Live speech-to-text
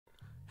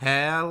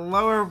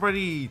Hello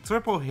everybody,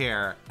 Triple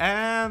here,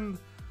 and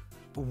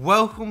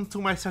welcome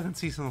to my second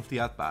season of the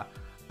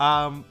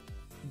ATBA.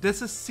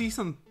 This is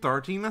season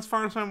 13 as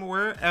far as I'm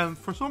aware, and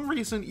for some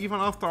reason, even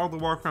after all the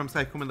war crimes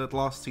I committed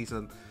last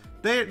season,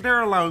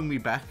 they're allowing me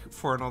back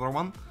for another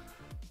one.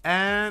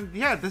 And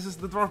yeah, this is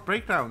the draft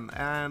breakdown,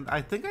 and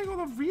I think I got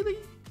a really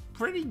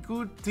pretty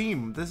good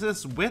team. This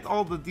is with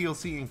all the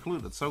DLC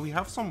included, so we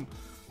have some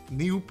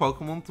new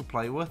Pokemon to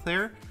play with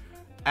here,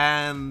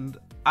 and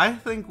I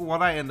think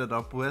what I ended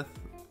up with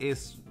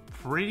is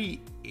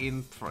pretty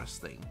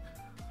interesting.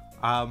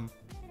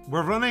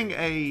 We're running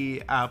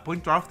a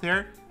point draft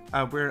here,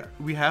 where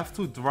we have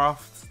to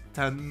draft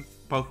 10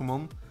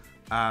 Pokemon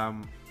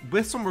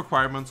with some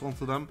requirements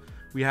onto them.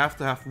 We have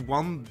to have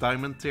 1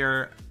 diamond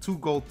tier, 2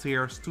 gold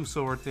tiers, 2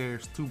 silver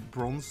tiers, 2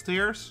 bronze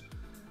tiers,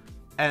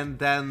 and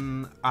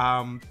then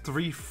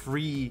 3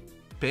 free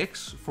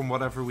picks from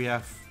whatever we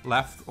have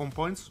left on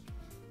points.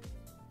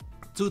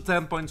 2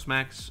 10 points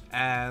max,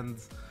 and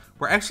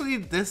we're actually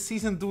this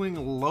season doing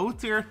low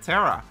tier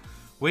Terra,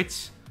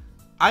 which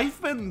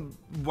I've been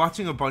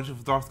watching a bunch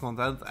of draft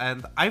content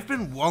and I've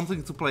been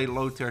wanting to play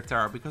low tier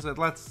Terra because it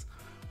lets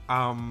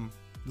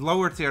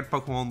lower tiered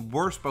Pokemon,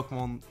 worse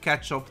Pokemon,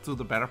 catch up to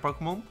the better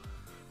Pokemon.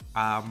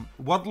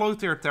 What low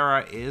tier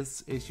Terra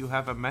is you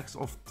have a max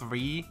of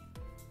 3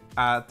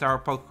 Terra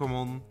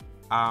Pokemon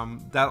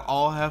that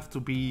all have to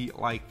be,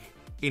 like,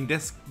 in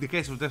the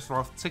case of this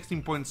draft,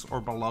 16 points or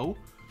below.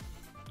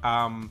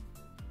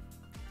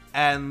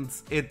 And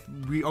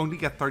we only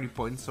get 30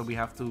 points, so we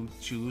have to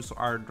choose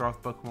our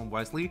draft Pokemon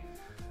wisely.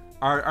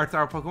 Our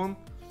Terra Pokemon.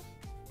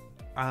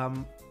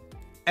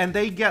 And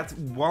they get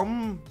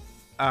 1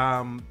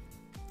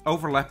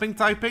 overlapping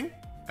typing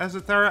as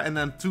a Terra, and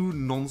then 2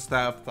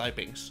 non-stab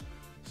typings.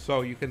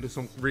 So you can do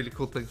some really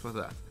cool things with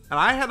that. And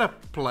I had a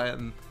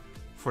plan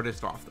for this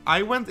draft.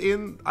 I went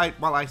in,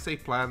 well, I say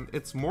plan,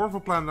 it's more of a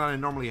plan than I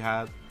normally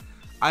had.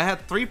 I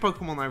had 3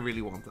 Pokemon I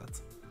really wanted.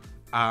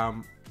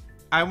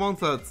 I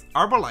wanted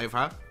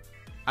Arboliva,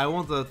 I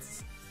wanted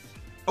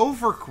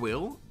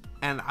Overquill,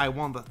 and I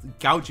wanted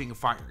Gouging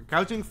Fire.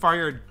 Gouging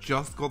Fire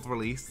just got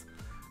released,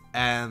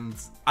 and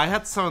I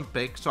had 7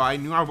 picks, so I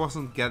knew I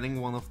wasn't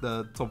getting one of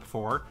the top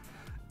 4.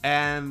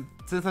 And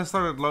since I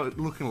started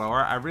looking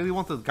lower, I really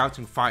wanted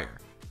Gouging Fire.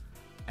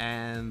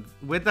 And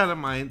with that in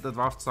mind, the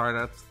draft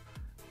started,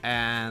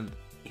 and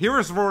here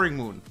is Roaring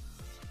Moon.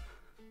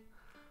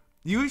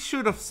 You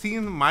should have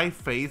seen my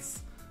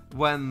face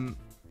when,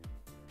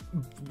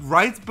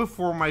 right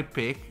before my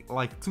pick,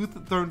 like 2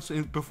 turns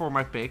before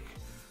my pick,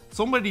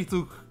 somebody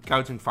took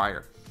Gouging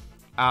Fire.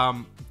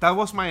 That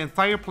was my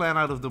entire plan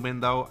out of the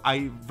window.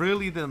 I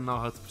really didn't know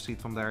how to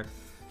proceed from there,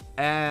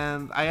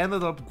 and I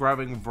ended up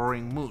grabbing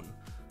Roaring Moon.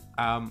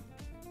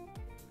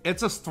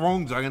 It's a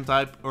strong Dragon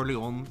type early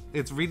on.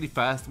 It's really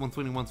fast.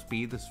 121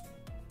 speed is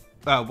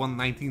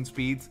 119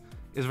 speed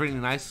is really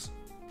nice,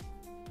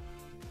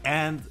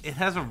 and it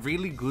has a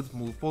really good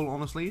move pool,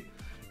 honestly.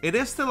 It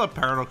is still a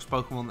Paradox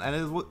Pokemon, and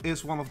it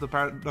is one of the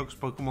Paradox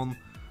Pokemon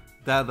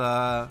that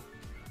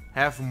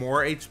have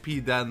more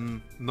HP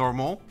than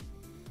normal.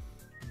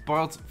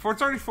 But for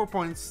 34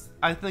 points,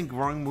 I think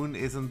Roaring Moon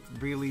isn't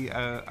really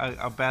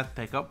a bad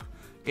pickup.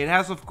 It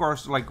has, of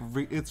course, like,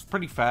 it's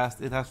pretty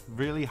fast. It has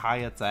really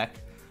high attack.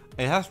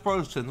 It has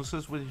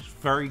Photosynthesis, which is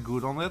very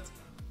good on it.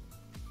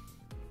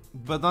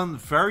 But then,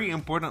 very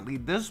importantly,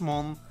 this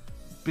one,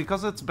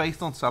 because it's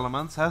based on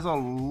Salamence, has a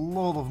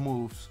lot of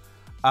moves.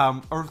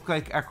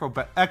 Earthquake,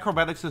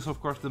 Acrobatics is,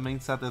 of course, the main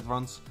set it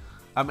runs.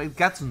 It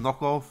gets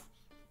Knockoff.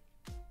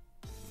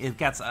 It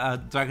gets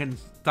Dragon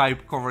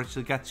type coverage.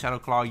 It gets Shadow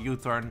Claw,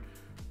 U-Turn,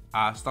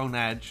 Stone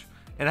Edge.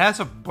 It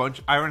has a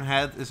bunch. Iron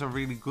Head is a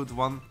really good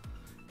one.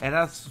 It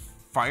has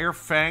Fire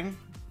Fang,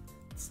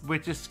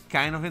 which is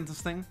kind of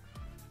interesting.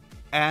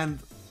 And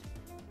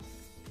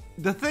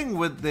the thing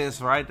with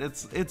this, right,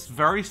 it's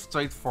very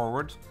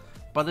straightforward,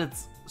 but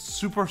it's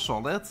super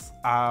solid.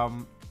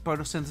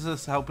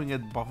 Photosynthesis helping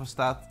it buff a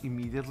stat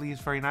immediately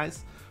is very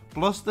nice.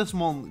 Plus this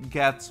one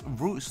gets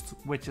Roost,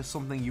 which is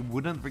something you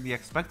wouldn't really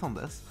expect on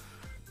this.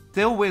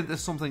 Tailwind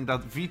is something that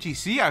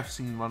VGC I've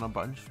seen run a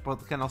bunch,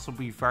 but can also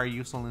be very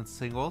useful in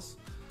singles.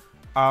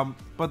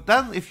 But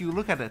then if you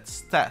look at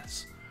its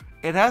stats,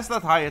 it has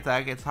that high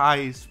attack, it's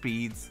high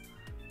speed,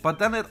 but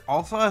then it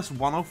also has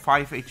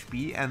 105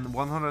 HP and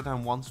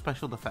 101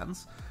 special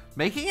defense,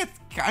 making it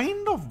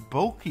kind of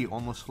bulky,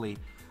 honestly.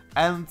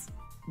 And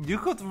you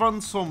could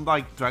run some,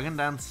 like, Dragon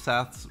Dance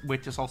sets,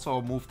 which is also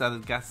a move that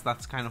it gets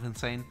that's kind of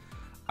insane.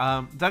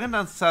 Dragon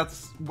Dance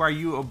sets where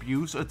you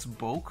abuse its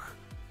bulk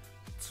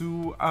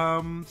to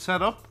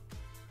set up.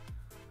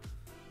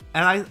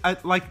 And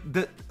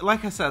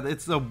like I said,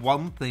 it's the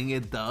one thing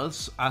it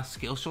does.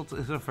 Skill Shot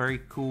is a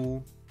very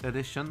cool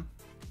addition.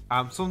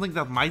 Something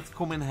that might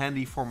come in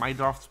handy for my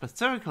draft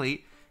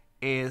specifically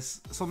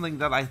is something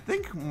that I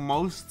think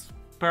most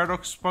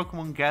Paradox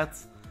Pokemon get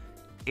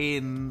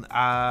in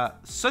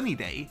Sunny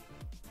Day,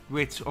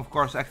 which of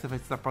course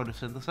activates their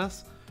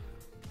Photosynthesis.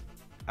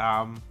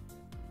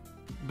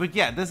 But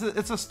yeah,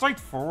 it's a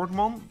straightforward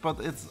one, but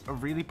it's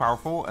really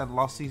powerful, and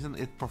last season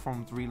it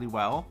performed really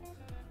well.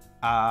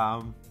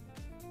 And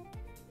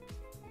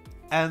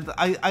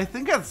I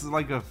think it's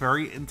like a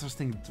very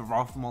interesting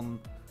draft one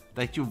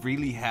that you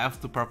really have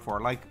to prep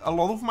for. Like, a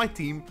lot of my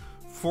team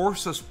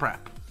forces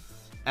prep,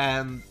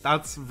 and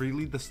that's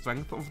really the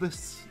strength of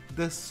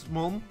this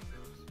one.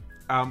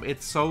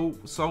 It's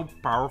so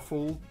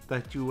powerful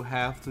that you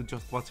have to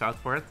just watch out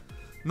for it.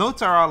 No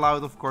Terra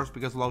allowed, of course,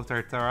 because low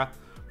tier Terra,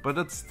 but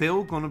it's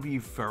still gonna be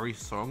very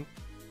strong.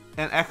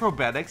 And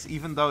acrobatics,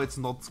 even though it's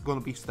not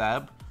gonna be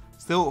stab,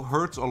 still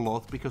hurts a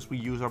lot because we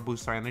use our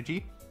booster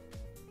energy.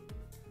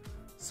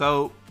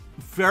 So,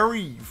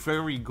 very,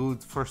 very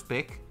good first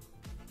pick.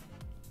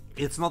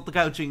 It's not the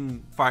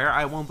Gouging Fire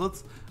I wanted,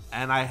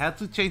 and I had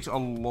to change a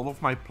lot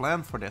of my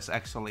plan for this,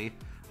 actually.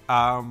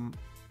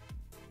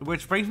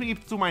 Which brings me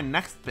to my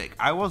next pick.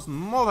 I was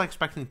not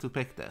expecting to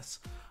pick this,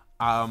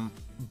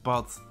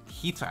 but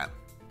Heatran.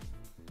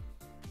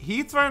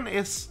 Heatran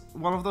is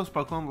one of those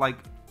Pokemon, like,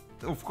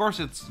 of course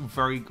it's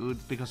very good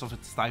because of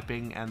its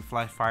typing and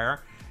Flash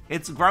Fire.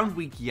 It's ground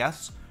weak,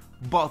 yes,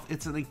 but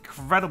it's an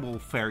incredible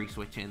Fairy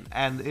switch in.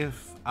 And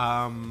if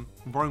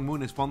Roaring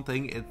Moon is one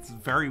thing, it's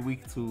very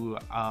weak to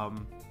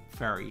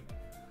Fairy.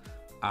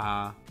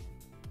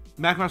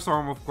 Magma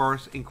Storm, of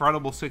course,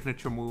 incredible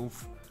signature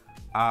move,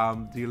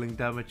 dealing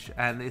damage,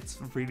 and it's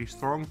really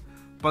strong.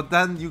 But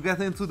then you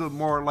get into the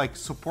more like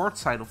support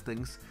side of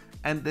things,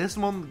 and this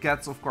one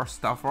gets, of course,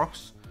 Stealth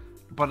Rocks,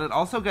 but it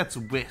also gets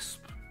Wisp.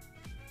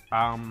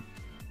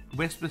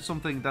 Wisp is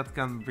something that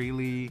can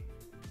really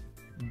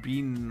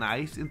be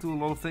nice into a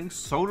lot of things.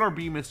 Solar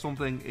Beam is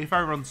something, if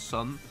I run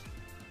Sun,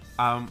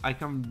 I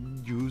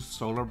can use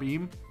Solar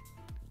Beam.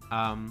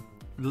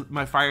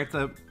 My fire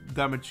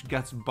damage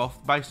gets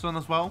buffed by Sun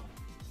as well.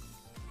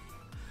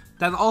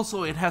 Then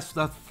also it has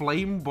that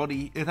Flame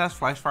Body. It has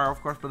Flash Fire,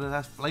 of course, but it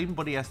has Flame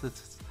Body as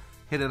its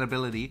hidden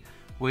ability,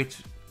 which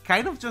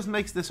kind of just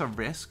makes this a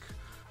risk.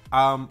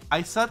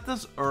 I said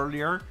this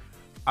earlier,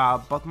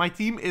 but my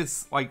team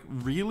is like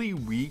really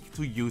weak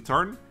to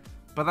U-turn,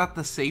 but at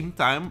the same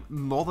time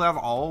not at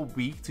all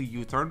weak to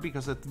U-turn,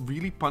 because it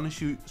really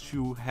punishes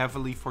you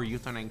heavily for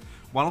U-turning.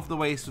 One of the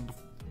ways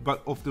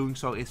of doing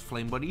so is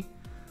Flame Body.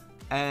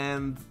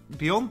 And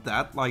beyond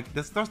that, like,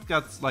 this just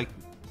gets like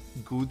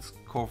good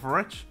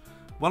coverage.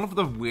 One of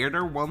the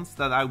weirder ones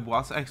that I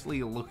was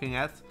actually looking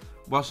at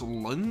was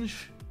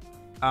Lunge,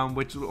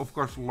 which of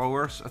course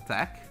lowers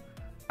attack.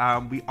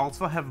 We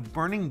also have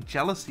Burning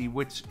Jealousy,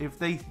 which if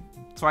they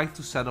try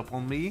to set up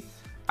on me,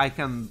 I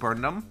can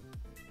burn them,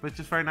 which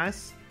is very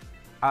nice.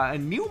 A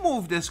new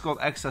move this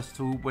got access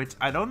to, which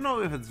I don't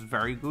know if it's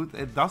very good,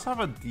 it does have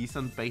a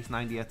decent base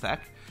 90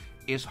 attack,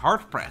 is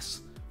Hard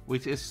Press,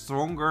 which is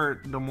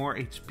stronger the more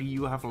HP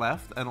you have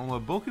left, and on a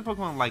bulky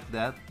Pokemon like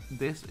that,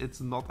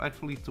 it's not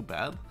actually too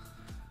bad.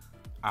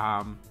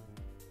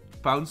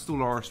 Bounce to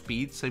lower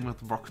speed, same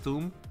with Rock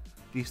Tomb.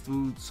 These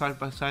two side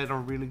by side are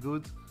really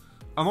good.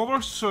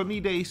 Another Sunny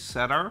Day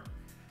Setter,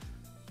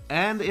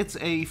 and it's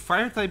a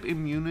fire type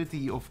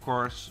immunity, of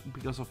course,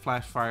 because of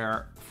Flash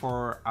Fire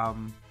for,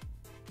 I'm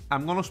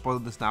gonna spoil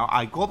this now,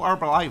 I got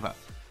Arbaliva.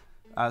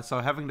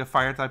 So having the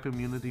fire type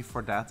immunity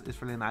for that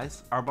is really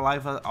nice.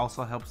 Arbaliva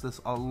also helps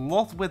this a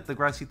lot with the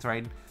grassy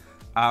terrain,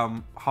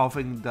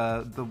 halving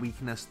the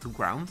weakness to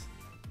ground.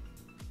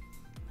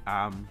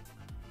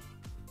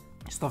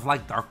 Stuff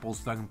like Dark Pulse,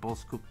 Dragon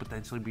Pulse could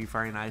potentially be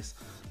very nice.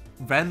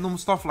 Random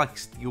stuff like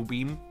Steel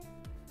Beam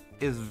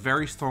is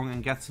very strong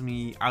and gets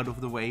me out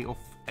of the way of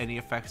any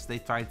effects they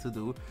try to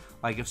do.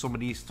 Like if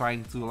somebody is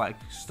trying to like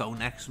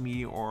Stone Axe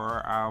me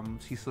or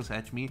Ceaseless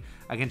Edge me,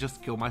 I can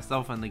just kill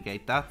myself and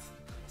negate that.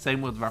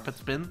 Same with Rapid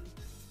Spin.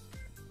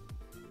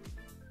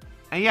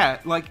 And yeah,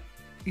 like,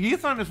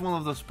 Heatran is one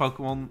of those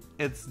Pokemon,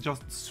 it's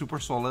just super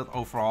solid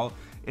overall.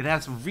 It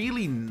has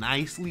really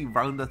nicely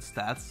rounded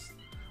stats,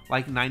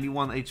 like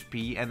 91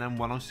 HP and then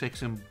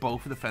 106 in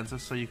both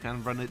defenses, so you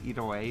can run it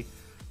either way.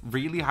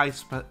 Really high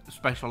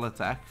special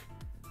attack.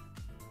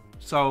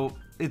 So,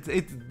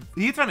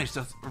 Heatran is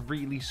just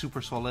really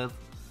super solid,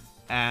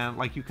 and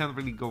like you can't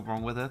really go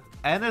wrong with it.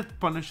 And it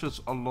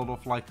punishes a lot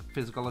of like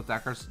physical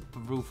attackers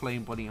through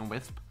Flame Body and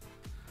Wisp.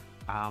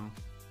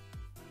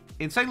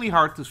 Insanely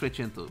hard to switch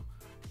into.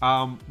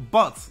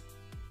 But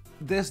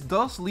this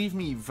does leave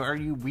me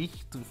very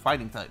weak to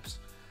fighting types.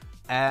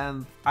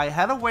 And I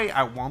had a way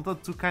I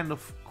wanted to kind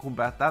of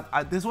combat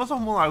that. This was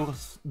one I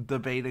was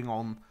debating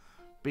on,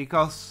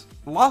 because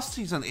last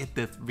season it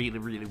did really,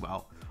 really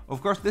well.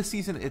 Of course, this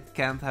season it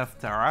can't have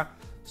Terra,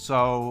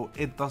 so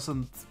it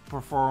doesn't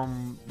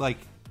perform, like,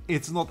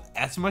 it's not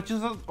as much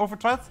of a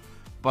threat,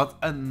 but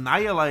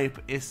Annihilate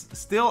is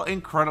still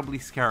incredibly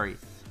scary.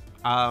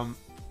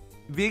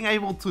 Being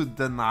able to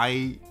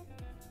deny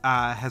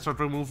hazard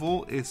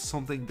removal is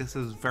something this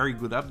is very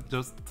good at,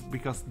 just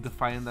because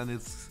Defiant and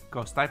its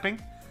ghost typing.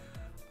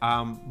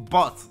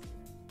 But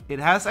it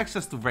has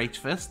access to Rage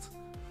Fist,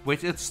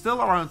 which it's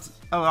still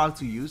allowed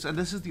to use, and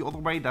this is the other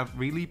way that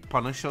really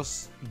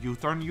punishes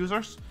U-turn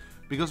users,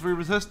 because we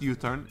resist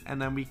U-turn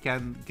and then we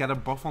can get a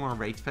buff on our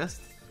Rage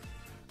Fist.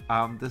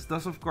 This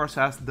does, of course,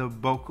 have the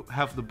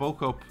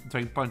bulk up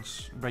Drain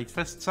Punch Rage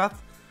Fist set,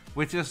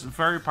 which is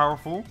very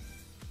powerful.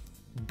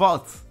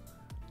 But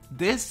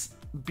this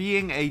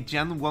being a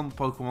Gen 1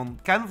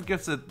 Pokemon kind of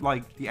gives it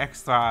like the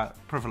extra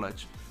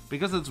privilege,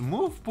 because its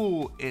move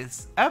pool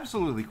is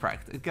absolutely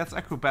cracked. It gets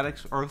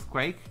Acrobatics,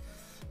 Earthquake,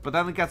 but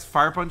then it gets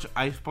Fire Punch,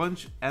 Ice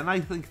Punch, and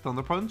I think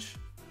Thunder Punch.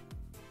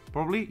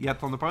 Probably, yeah,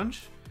 Thunder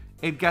Punch.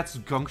 It gets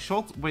Gunk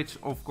Shot, which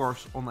of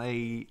course on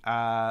a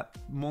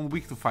mon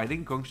weak to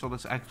fighting, Gunk Shot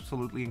is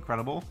absolutely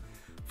incredible.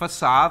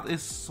 Facade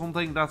is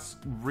something that's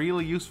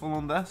really useful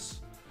on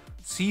this.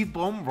 Seed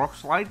Bomb, Rock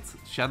Slide,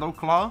 Shadow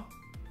Claw,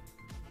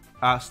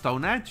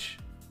 Stone Edge,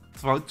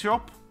 Throat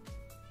Chop.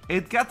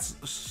 It gets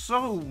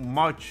so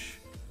much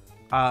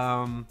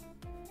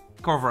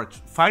coverage.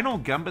 Final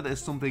Gambit is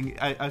something,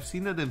 I've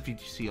seen it in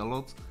VGC a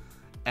lot,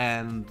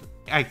 and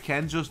I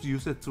can just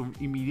use it to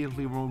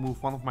immediately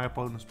remove one of my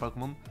opponent's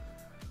Pokemon.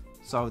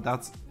 So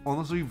that's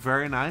honestly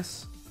very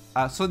nice.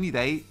 Sunny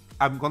Day,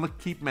 I'm gonna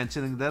keep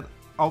mentioning that.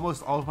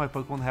 Almost all of my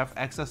Pokemon have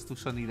access to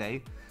Sunny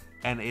Day,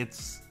 and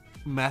it's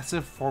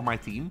massive for my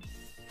team.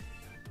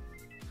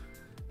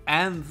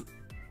 And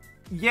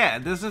yeah,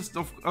 this is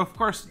of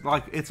course,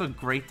 like, it's a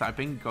great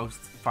typing. Ghost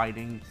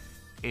Fighting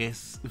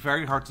is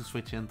very hard to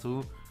switch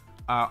into.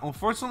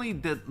 Unfortunately,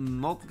 did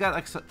not get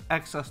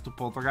access to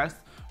Poltergeist,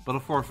 but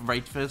of course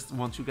Rage Fist,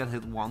 once you get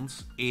hit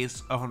once,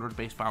 is 100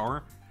 base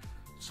power.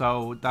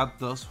 So that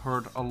does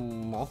hurt a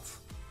lot.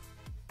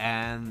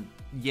 And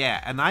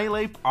yeah,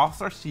 Annihilate,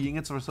 after seeing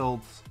its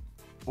results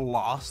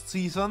last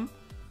season,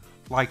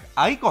 like,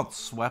 I got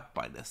swept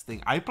by this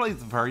thing. I played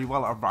very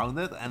well around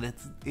it, and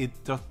it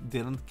just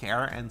didn't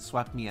care and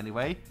swept me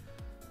anyway.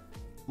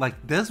 Like,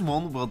 this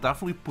one will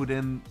definitely put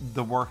in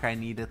the work I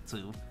needed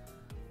to.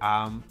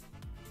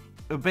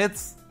 A bit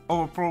of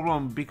a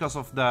problem because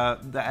of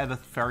the added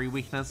fairy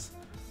weakness.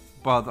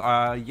 But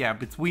yeah,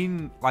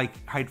 between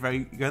like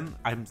Hydreigon,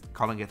 I'm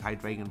calling it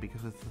Hydreigon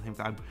because it's at the same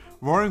time,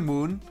 Roaring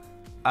Moon,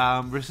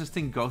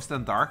 resisting Ghost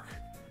and Dark,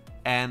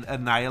 and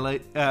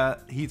Annihilate,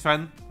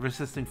 Heatran,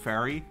 resisting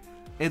Fairy,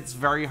 it's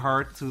very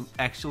hard to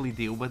actually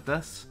deal with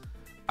this.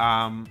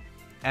 And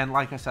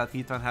like I said,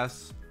 Heatran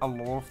has a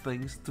lot of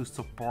things to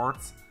support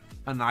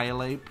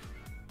Annihilate,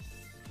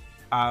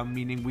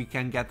 meaning we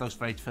can get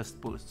those Rage Fist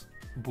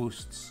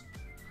boosts.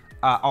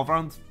 All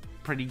around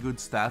pretty good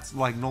stats,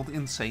 like not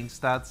insane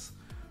stats,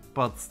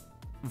 but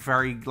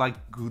very like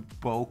good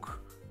bulk,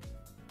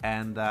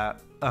 and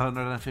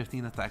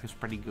 115 attack is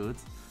pretty good.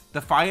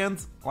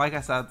 Defiant, like I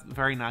said,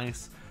 very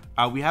nice.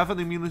 We have an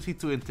immunity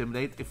to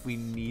Intimidate if we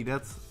need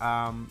it,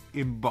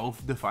 in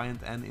both Defiant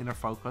and Inner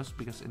Focus,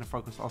 because Inner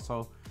Focus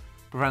also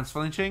prevents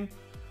flinching.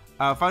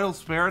 Vital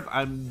Spirit,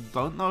 I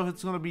don't know if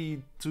it's going to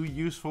be too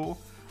useful.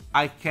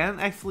 I can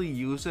actually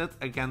use it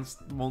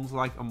against mons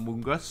like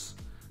Among Us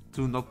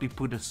to not be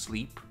put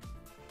asleep,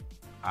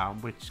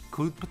 which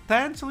could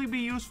potentially be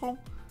useful.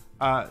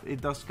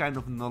 It does kind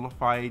of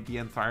nullify the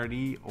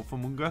entirety of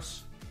Among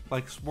Us,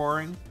 like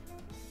Sporing.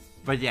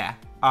 But yeah,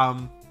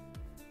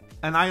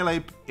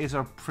 Annihilate is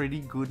a pretty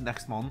good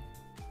next mon.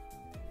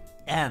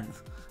 And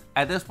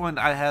at this point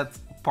I had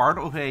part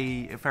of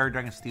a Fairy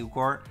Dragon Steel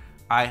Core.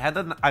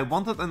 I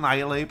wanted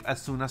Annihilate as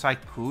soon as I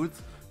could,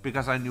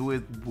 because I knew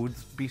it would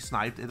be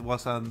sniped. It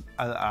was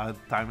a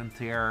Diamond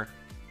Tier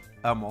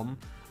mon.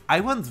 I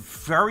went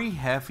very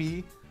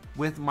heavy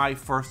with my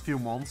first few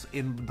months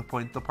in the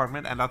point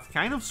department, and that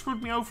kind of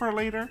screwed me over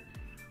later.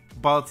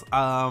 But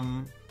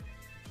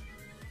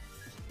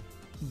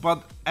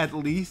at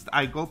least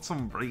I got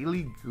some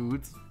really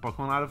good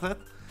Pokemon out of it.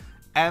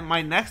 And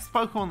my next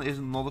Pokemon is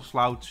not a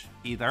slouch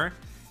either.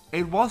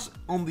 It was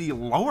on the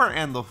lower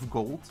end of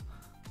gold,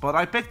 but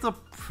I picked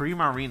up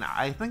Primarina.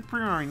 I think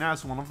Primarina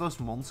is one of those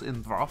mons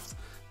in Draft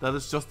that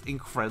is just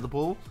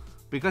incredible,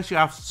 because you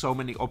have so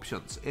many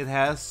options. It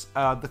has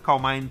the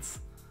Calm Mind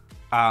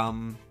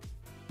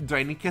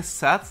Draining Kiss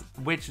set,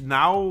 which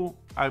now,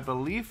 I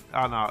believe...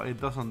 Oh no, it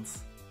doesn't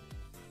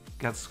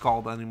get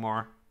Scald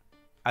anymore.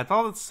 I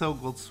thought it still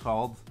got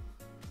Scald,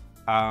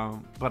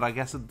 but I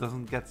guess it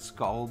doesn't get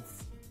Scald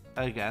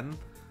again.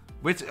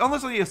 Which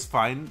honestly is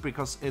fine,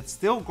 because it's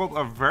still got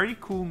a very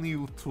cool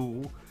new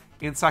tool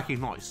in Psychic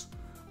Noise.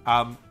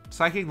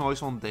 Psychic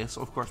Noise on this,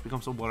 of course,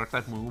 becomes a water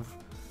type move.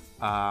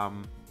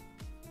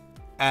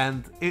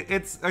 And it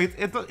hits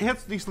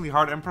decently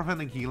hard, and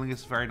preventing healing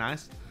is very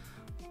nice.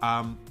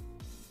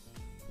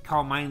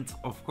 Calm Mind,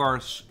 of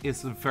course,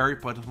 is very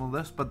potent on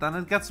this, but then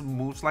it gets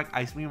moves like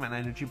Ice Beam and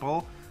Energy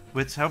Ball,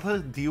 which help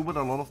it deal with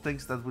a lot of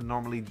things that would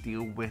normally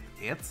deal with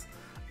it.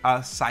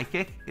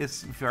 Psychic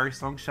is very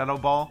strong, Shadow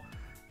Ball,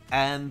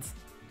 and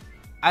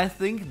I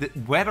think that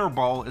Weather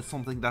Ball is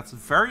something that's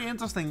very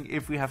interesting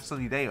if we have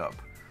Sunny Day up.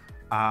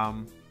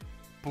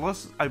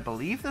 Plus, I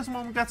believe this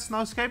one gets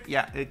Snowscape.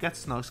 Yeah, it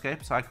gets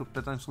Snowscape, so I could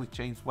potentially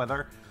change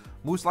weather.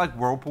 Moves like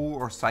Whirlpool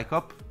or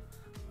Psych-Up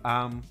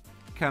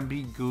can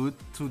be good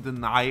to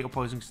deny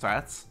opposing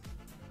strats.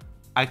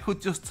 I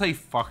could just say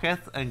fuck it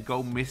and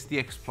go Misty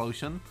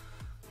Explosion,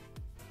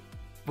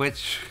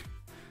 which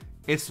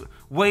is...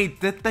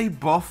 Wait, did they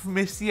buff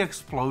Misty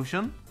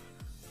Explosion?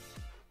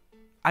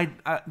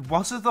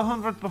 Was it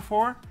 100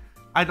 before?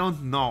 I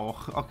don't know.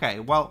 Okay,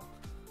 well,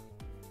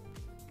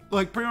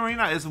 like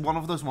Primarina is one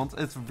of those ones.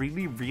 It's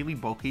really, really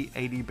bulky,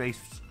 80 base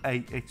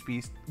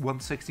HP,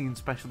 116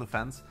 special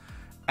defense,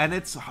 and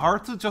it's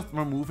hard to just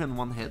remove in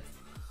one hit,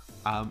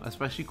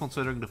 especially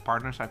considering the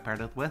partners I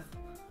paired it with.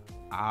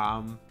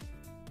 And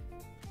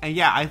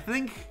yeah, I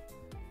think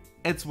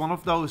it's one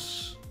of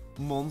those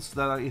mons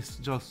that is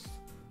just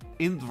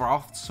in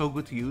draft so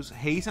good to use.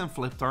 Haze and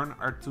Flip Turn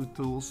are two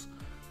tools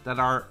that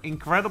are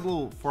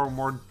incredible for a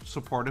more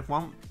supportive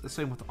one. The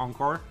same with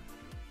Encore.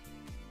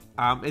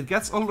 It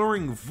gets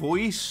Alluring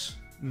Voice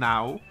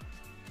now,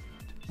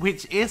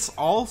 which is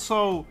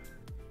also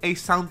a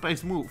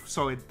sound-based move,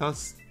 so it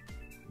does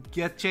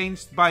get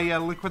changed by a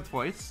Liquid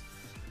Voice.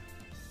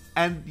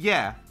 And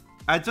yeah,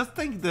 I just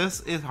think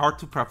this is hard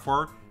to prep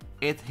for.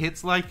 It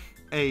hits like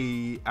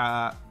a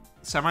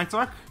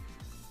semi-truck,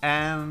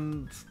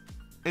 and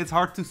it's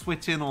hard to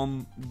switch in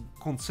on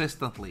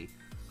consistently.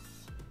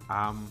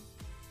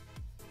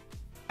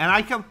 And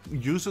I can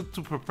use it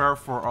to prepare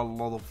for a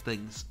lot of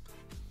things.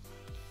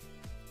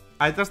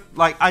 I just,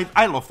 like,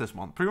 I love this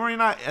one.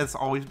 Primarina has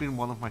always been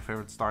one of my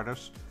favorite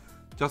starters.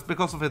 Just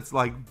because of its,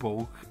 like,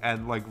 bulk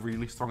and, like,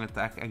 really strong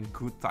attack and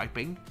good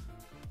typing.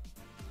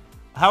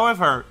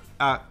 However,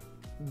 I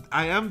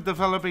am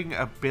developing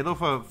a bit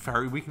of a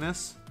fairy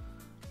weakness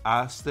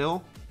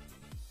still.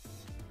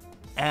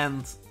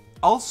 And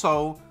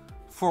also,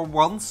 for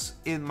once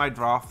in my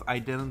draft, I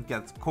didn't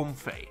get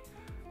Comfey.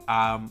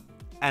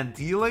 And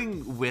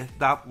dealing with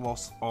that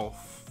loss of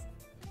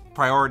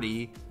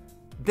priority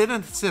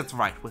didn't sit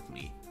right with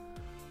me.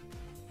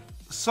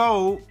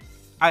 So,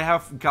 I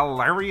have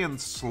Galarian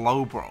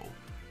Slowbro.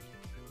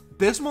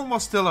 This one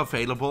was still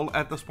available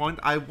at this point.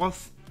 I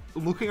was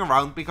looking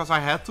around because I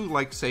had to,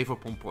 like, save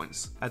up on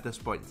points at this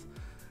point.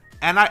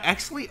 And I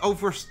actually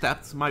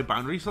overstepped my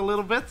boundaries a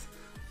little bit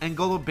and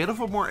got a bit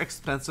of a more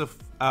expensive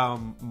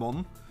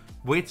mon,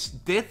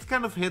 which did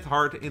kind of hit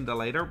hard in the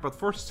later, but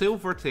for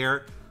Silver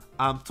tier,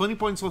 20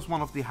 points was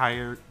one of the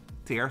higher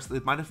tiers.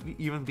 It might have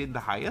even been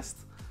the highest.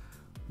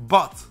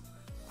 But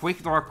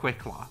Quick Draw, Quick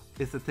Claw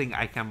is the thing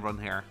I can run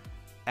here.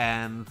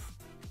 And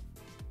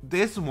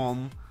this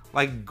one,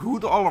 like,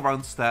 good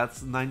all-around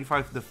stats,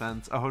 95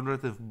 defense,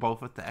 100 if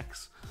both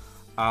attacks.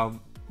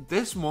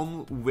 This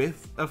one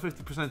with a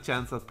 50%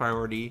 chance at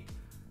priority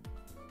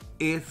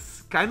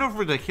is kind of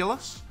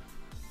ridiculous.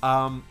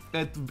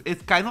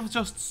 It kind of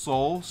just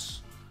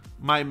solves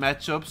my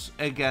matchups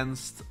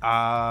against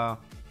a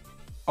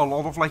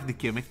lot of, like, the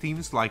gimmick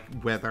teams, like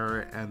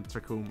Weather and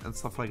Tricoom and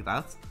stuff like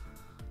that.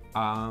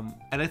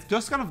 And it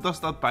just kind of does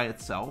that by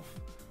itself.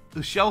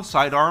 The Shell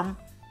Sidearm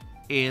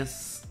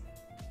is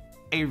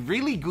a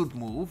really good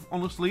move,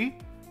 honestly,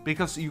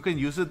 because you can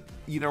use it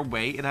either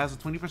way. It has a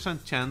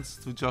 20% chance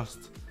to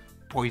just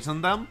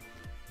poison them,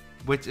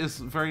 which is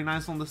very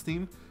nice on this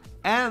team.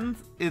 And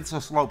it's a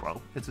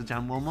Slowbro. It's a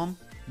Gen 1,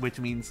 which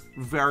means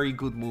very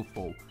good move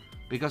pool,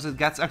 because it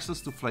gets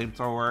access to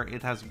Flamethrower,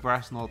 it has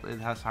Grass Knot, it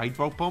has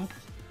Hydro Pump,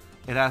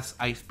 it has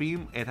Ice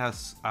Beam, it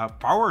has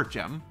Power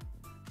Gem,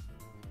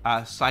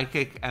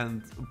 Psychic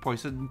and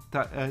Poison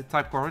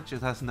type coverage,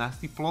 it has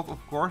Nasty Plot,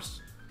 of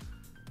course.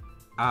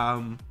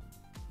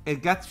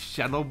 It gets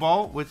Shadow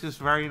Ball, which is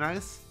very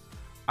nice.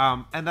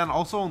 And then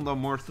also on the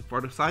more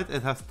supportive side,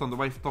 it has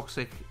Thunderwave,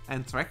 Toxic,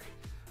 and Trek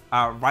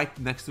right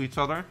next to each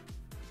other.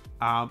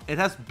 It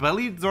has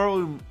Belly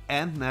Drum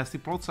and Nasty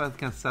Plot, so it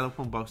can set up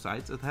on both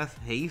sides. It has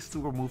Haze to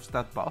remove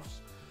stat buffs.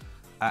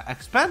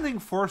 Expanding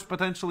Force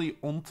potentially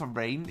on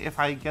terrain if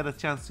I get a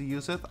chance to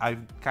use it. I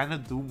kind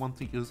of do want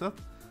to use it.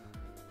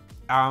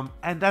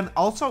 And then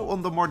also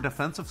on the more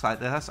defensive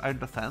side, it has Iron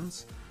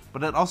Defense,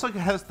 but it also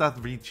has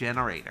that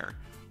Regenerator,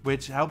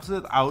 which helps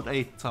it out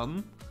a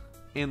ton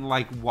in,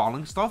 like,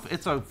 walling stuff.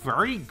 It's a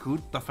very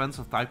good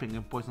defensive typing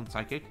in Poison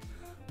Psychic.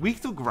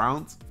 Weak to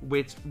ground,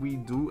 which we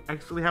do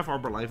actually have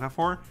Arboliva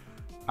for.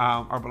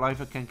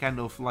 Arboliva can kind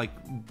of, like,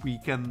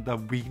 weaken the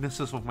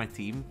weaknesses of my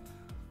team,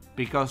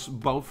 because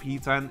both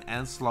Heatran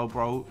and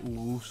Slowbro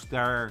lose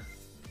their...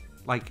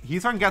 Like,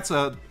 Heatran gets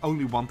a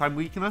only one-time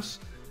weakness,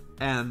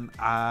 and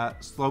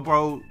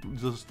Slowbro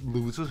just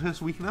loses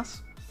his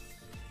weakness.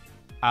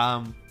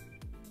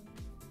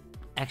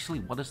 Actually,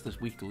 what is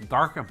this weak to?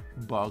 Dark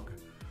and Bug.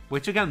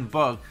 Which, again,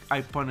 Bug,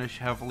 I punish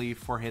heavily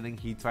for hitting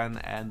Heatran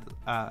and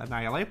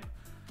Annihilate.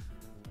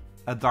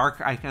 A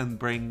Dark I can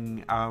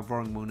bring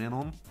Roaring Moon in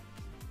on.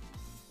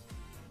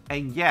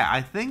 And yeah,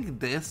 I think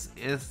this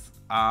is...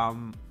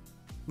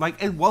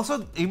 like, it was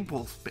an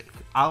impulse pick.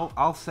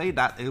 I'll say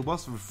that. It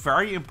was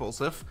very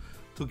impulsive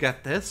to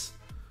get this.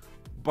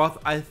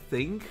 But I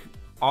think,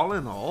 all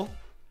in all,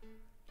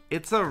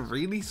 it's a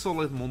really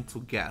solid mon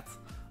to get.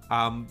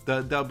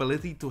 The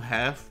ability to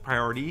have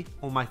priority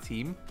on my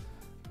team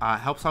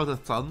helps out a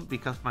ton,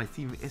 because my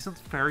team isn't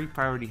very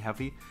priority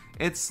heavy.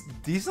 It's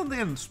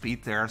decently in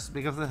speed tiers,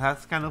 because it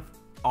has kind of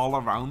all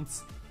around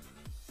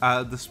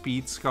the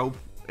speed scope.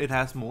 It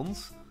has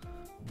mons.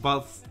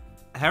 But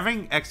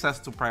having access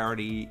to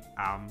priority,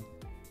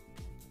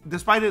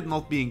 despite it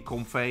not being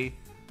Comfey,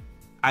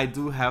 I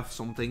do have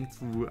something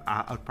to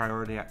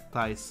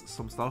out-prioritize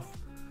some stuff,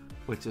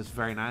 which is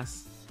very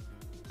nice.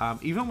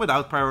 Even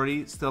without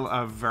priority, still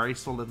a very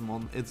solid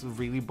mon. It's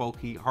really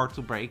bulky, hard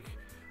to break.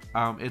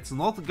 It's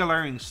not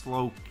Galarian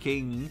Slow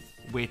King,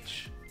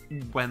 which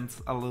went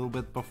a little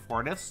bit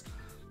before this,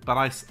 but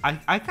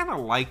I kind of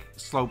like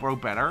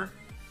Slowbro better.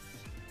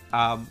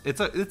 It's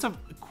a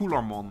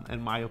cooler mon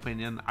in my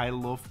opinion. I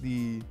love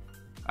the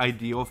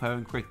idea of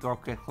having Quick Draw,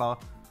 Quick Claw.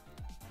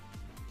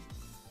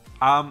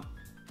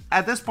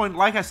 At this point,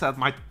 like I said,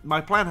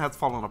 my plan had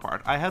fallen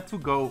apart. I had to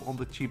go on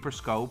the cheaper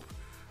scope.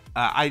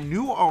 I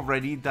knew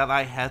already that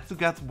I had to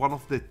get one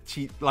of the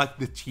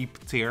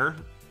cheap tier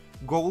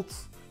gold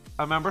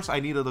members. I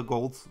needed a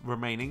gold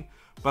remaining,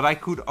 but I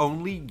could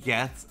only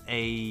get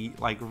a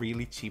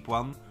really cheap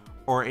one,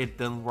 or it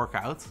didn't work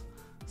out.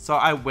 So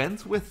I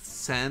went with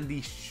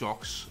Sandy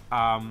Shocks,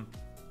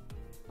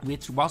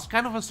 which was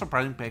kind of a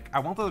surprising pick. I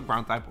wanted a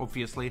ground type,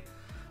 obviously,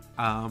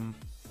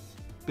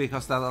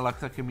 because that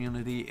electric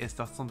immunity is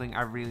just something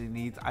I really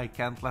need. I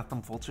can't let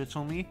them full switch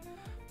on me,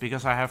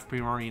 because I have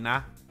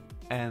Primarina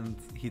and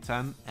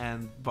Heaton,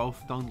 and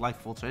both don't like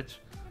full switch.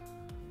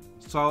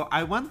 So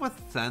I went with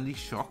Sandy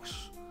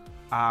Shocks.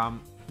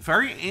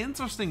 Very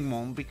interesting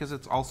mon, because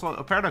it's also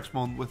a Paradox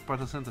mon with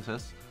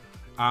photosynthesis.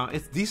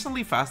 It's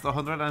decently fast,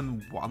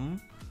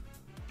 101,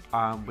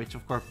 which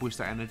of course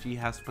booster energy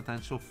has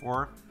potential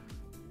for.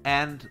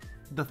 And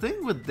the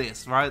thing with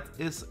this, right,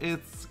 is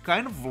it's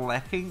kind of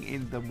lacking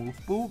in the move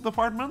pool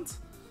department.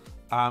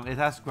 It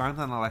has ground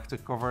and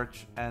electric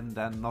coverage, and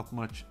then not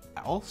much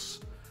else.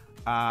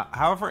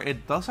 However,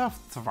 it does have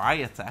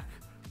Tri-Attack,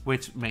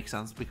 which makes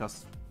sense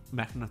because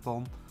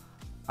Magneton,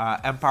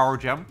 and Power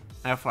Gem,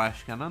 and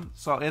Flash Cannon.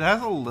 So it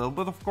has a little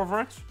bit of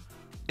coverage.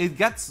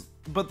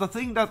 But the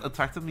thing that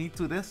attracted me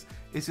to this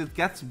is it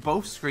gets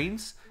both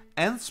screens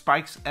and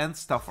spikes and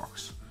Stealth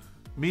Rocks.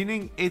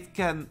 Meaning it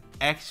can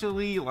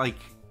actually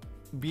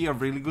be a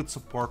really good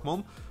support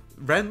mon.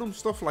 Random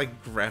stuff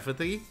like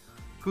Gravity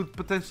could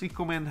potentially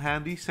come in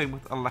handy, same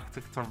with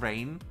Electric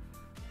Terrain.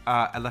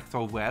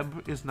 Electro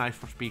Web is nice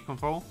for speed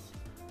control.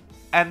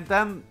 And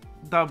then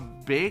the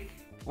big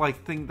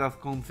thing that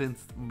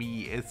convinced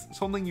me is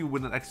something you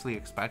wouldn't actually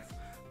expect,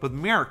 but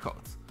Mirror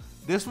Coat.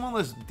 This one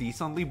is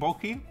decently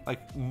bulky.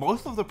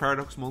 Most of the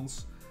Paradox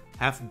mons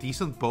have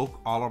decent bulk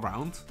all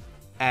around,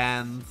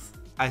 and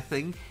I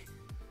think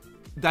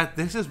that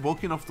this is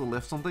bulky enough to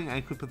lift something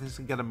and could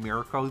potentially get a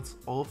Mirror Coat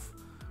off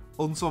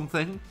on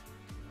something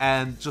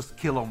and just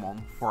kill a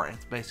mon for it,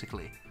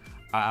 basically.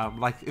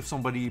 If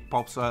somebody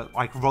pops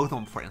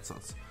Rotom, for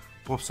instance,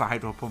 pops a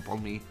Hydro Pump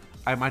on me,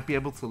 I might be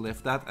able to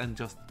lift that and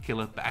just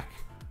kill it back.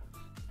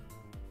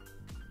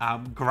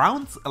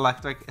 Ground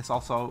Electric is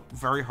also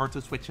very hard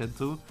to switch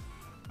into.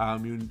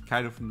 You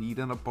kind of need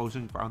an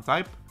opposing ground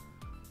type,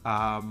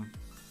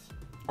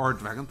 or a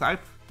dragon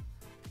type,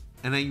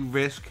 and then you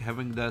risk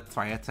having the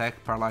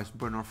Tri-Attack, Paralyze,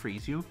 Burn, or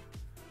Freeze you.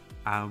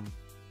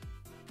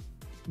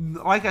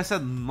 Like I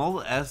said,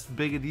 not as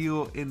big a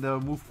deal in the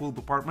move pool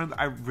department.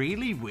 I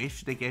really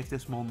wish they gave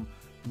this mon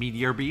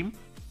Meteor Beam,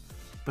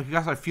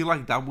 because I feel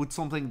like that would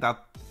something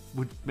that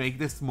would make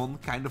this mon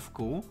kind of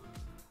cool.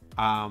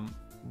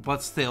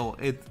 But still,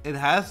 it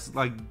has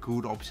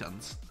good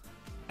options,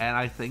 and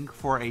I think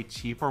for a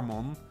cheaper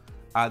mon,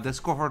 this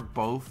covered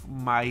both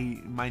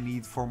my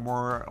need for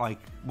more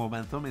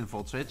momentum in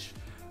Volt Switch,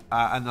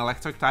 an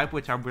electric type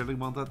which I really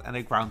wanted, and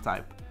a ground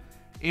type.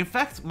 In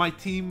fact, my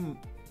team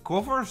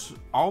covers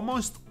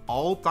almost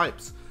all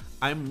types.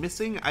 I'm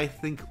missing, I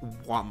think,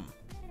 one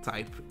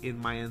type in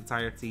my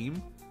entire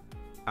team,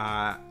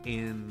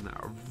 in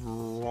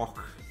Rock,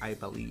 I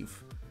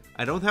believe.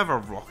 I don't have a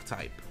Rock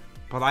type,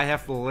 but I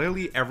have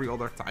literally every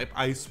other type.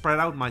 I spread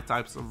out my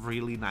types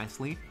really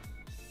nicely.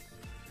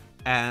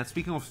 And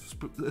speaking of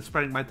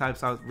spreading my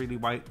types out really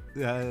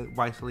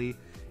wisely,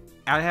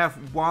 I have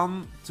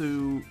 1,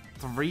 2,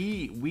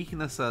 3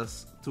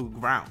 weaknesses to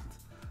ground.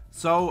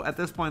 So at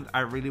this point,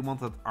 I really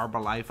wanted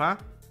Arbalifa.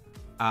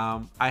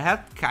 I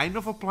had kind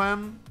of a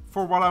plan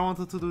for what I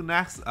wanted to do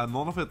next. None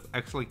of it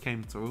actually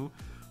came through.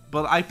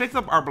 But I picked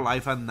up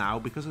Arbalifa now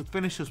because it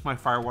finishes my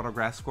Fire, Water,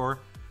 Grass score.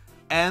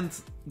 And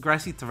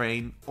Grassy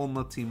Terrain on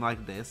a team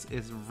like this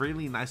is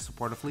really nice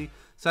supportively.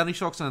 Sandy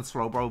Shocks and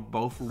Slowbro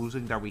both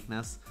losing their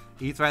weakness.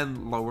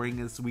 Heatran lowering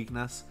his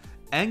weakness.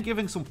 And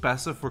giving some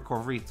passive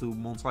recovery to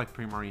mons like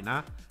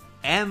Primarina.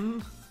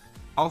 And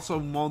also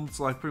mons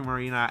like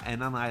Primarina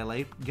and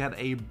Annihilate get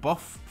a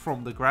buff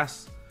from the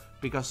grass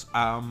because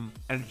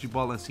Energy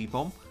Ball and Seed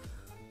Bomb.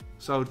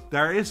 So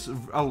there is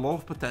a lot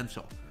of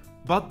potential.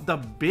 But the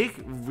big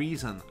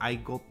reason I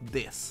got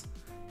this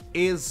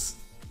is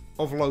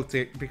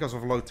because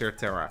of low tier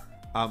Terra.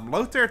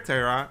 Low tier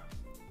Terra,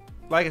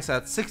 like I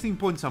said, 16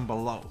 points and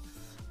below.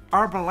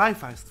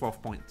 Arbalifa has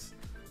 12 points.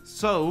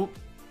 So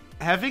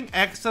having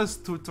access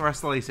to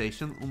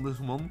Terrestrialization on this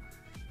one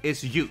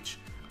is huge.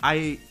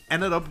 I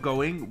ended up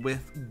going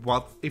with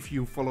what, if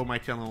you follow my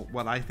channel,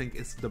 what I think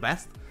is the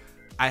best.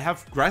 I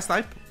have Grass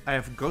type, I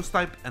have Ghost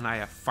type, and I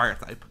have Fire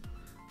type.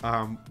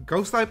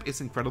 Ghost type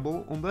is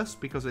incredible on this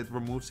because it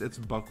removes its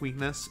bug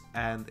weakness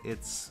and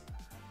its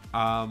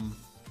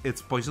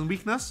poison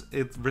weakness.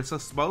 It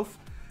resists both,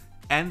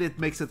 and it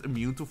makes it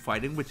immune to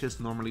fighting, which is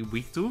normally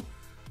weak to.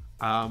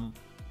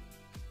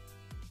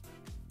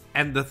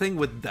 And the thing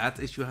with that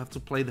is you have to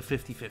play the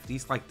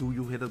 50-50s. Like, do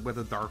you hit it with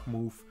a dark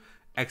move,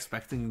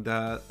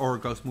 or a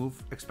ghost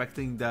move,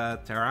 expecting the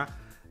Terra?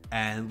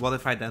 And what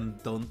if I then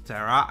don't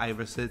Terra? I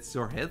resist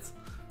your hit.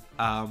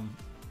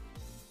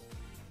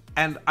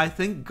 And I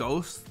think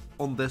Ghost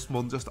on this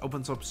one just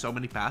opens up so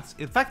many paths.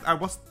 In fact, I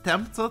was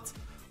tempted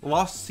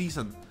last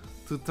season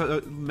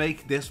to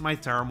make this my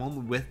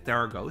Terramon with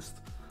Terra Ghost.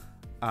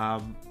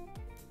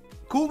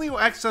 Cool new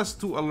access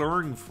to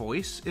Alluring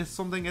Voice is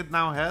something it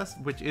now has,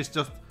 which is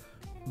just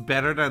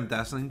better than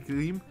Dazzling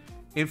Gleam.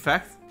 In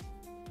fact,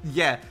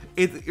 yeah,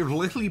 it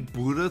literally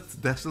booted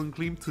Dazzling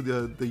Gleam to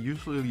the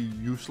usually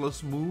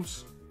useless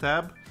moves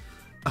tab,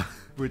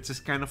 which is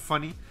kind of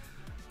funny.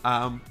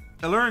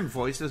 Alluring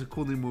Voice is a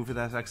cool new move it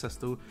has access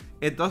to.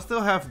 It does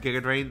still have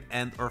Giga Drain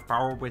and Earth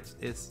Power, which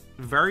is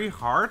very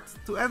hard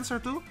to answer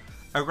to.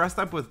 A Grass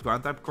type with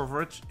Ground type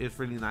coverage is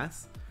really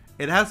nice.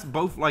 It has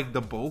both like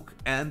the bulk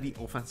and the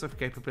offensive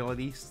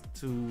capabilities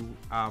to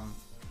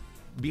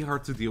be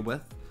hard to deal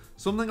with.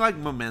 Something like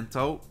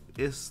Memento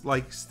is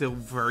like still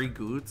very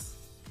good.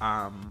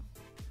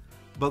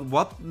 But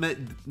what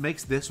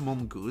makes this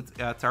one good?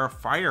 Terra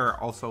Fire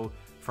also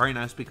very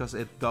nice because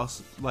it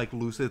does like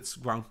lose its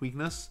ground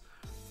weakness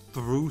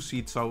through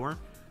Seed Sower,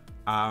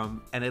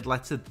 and it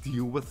lets it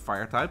deal with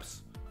fire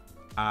types.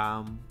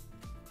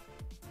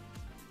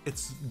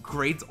 It's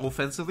great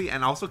offensively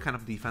and also kind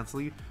of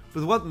defensively,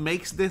 but what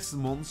makes this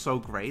mon so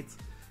great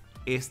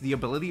is the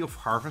ability of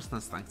Harvest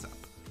and Strength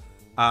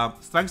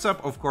Up. Strength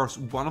Up, of course,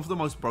 one of the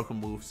most broken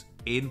moves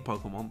in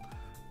Pokemon.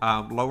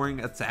 Lowering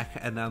attack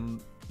and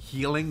then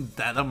healing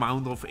that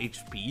amount of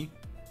HP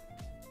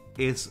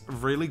is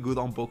really good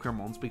on bulkier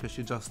mons because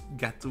you just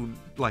get to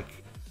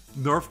like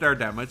nerf their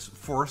damage,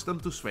 force them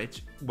to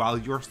switch while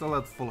you're still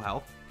at full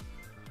health.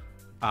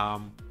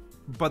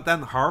 But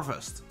then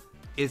Harvest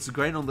is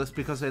great on this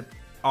because it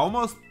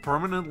almost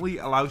permanently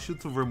allows you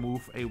to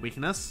remove a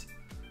weakness.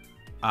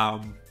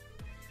 And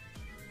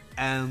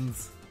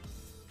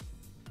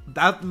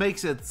that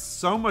makes it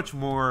so much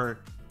more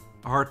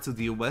hard to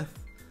deal with.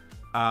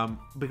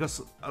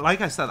 Because, like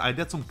I said, I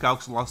did some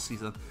calcs last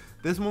season.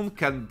 This one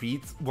can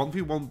beat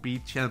 1v1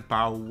 beat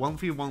Qianbao,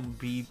 1v1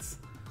 beat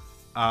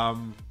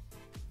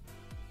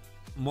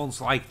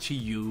mons like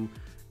Chi-Yu,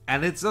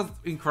 and it's just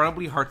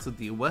incredibly hard to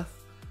deal with.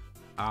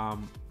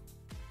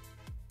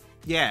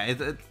 Yeah,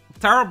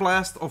 Terra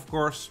Blast, of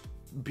course,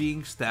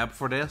 being stab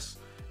for this,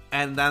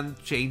 and then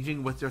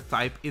changing with your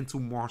type into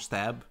more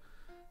stab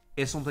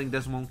is something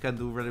this one can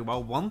do really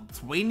well.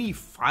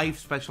 125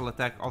 special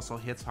attack also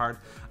hits hard.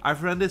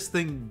 I've run this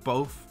thing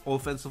both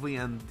offensively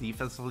and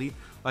defensively.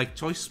 Like,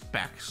 Choice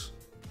Specs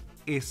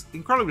is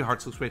incredibly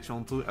hard to switch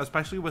onto,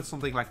 especially with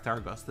something like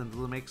Terra Gust into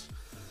the mix.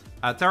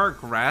 Terra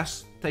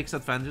Grass takes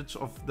advantage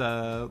of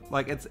the...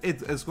 like,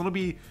 it's gonna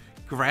be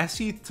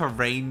grassy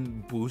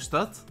terrain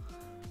boosted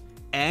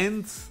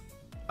and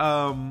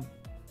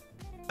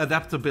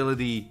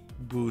adaptability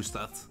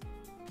boosted.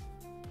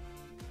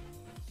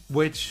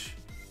 Which...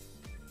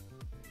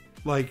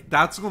 like,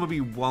 that's gonna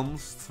be one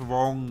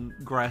strong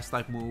grass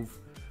type move.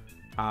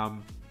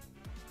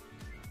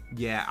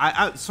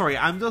 Yeah, sorry,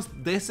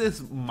 this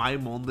is my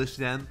mon this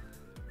gen.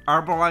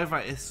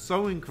 Arboliva is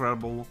so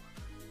incredible,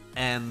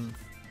 and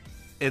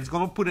it's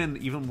gonna put in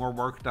even more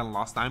work than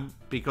last time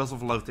because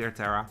of low tier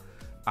Terra.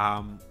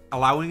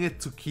 Allowing it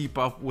to keep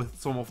up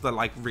with some of the,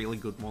 like, really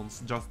good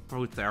ones just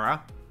through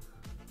Terra.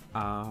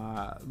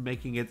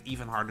 Making it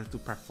even harder to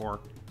prep for.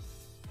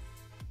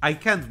 I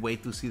can't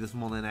wait to see this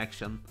mon in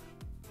action.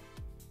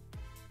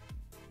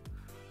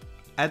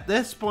 At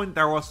this point,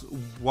 there was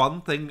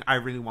one thing I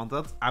really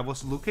wanted. I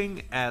was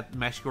looking at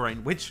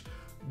Masquerain, which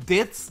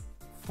did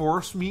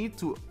force me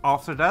to,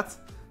 after that,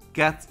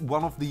 get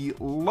one of the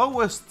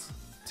lowest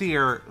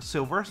tier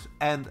silvers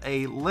and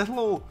a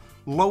little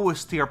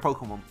lowest tier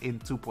Pokemon in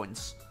 2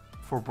 points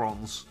for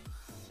bronze.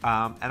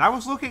 And I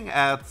was looking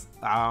at...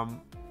 I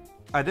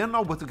didn't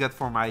know what to get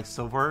for my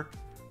silver,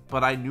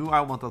 but I knew I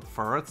wanted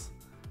Furret.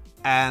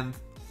 And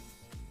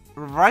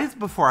right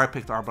before I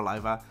picked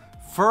Arboliva,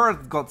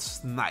 Furret got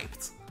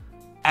sniped.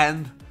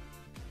 And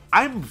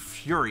I'm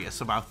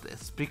furious about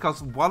this,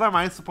 because what am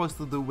I supposed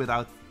to do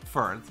without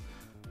Furret?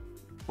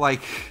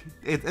 Like,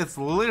 it's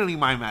literally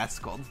my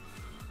mascot.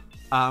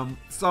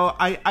 So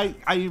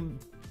I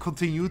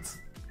continued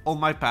on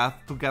my path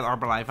to get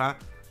Arboliva,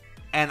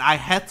 and I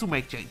had to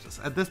make changes.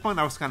 At this point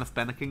I was kind of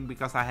panicking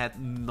because I had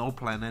no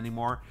plan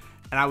anymore,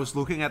 and I was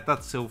looking at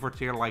that silver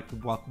tier like,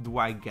 what do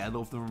I get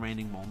of the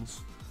remaining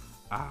mons?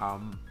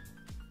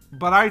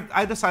 But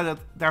I decided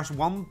there's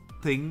one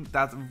thing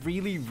that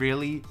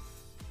really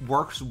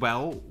works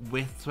well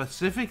with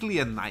specifically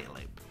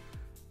Annihilate,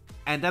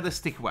 and that is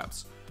Stick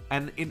Webs.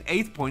 And in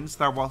 8 points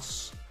there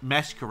was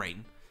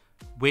Masquerain,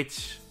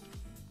 which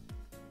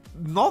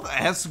not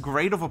as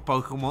great of a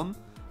Pokemon,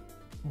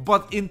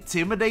 But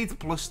Intimidate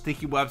plus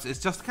Sticky Webs is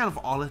just kind of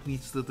all it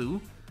needs to do.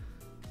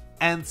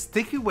 And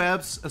Sticky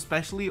Webs,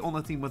 especially on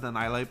a team with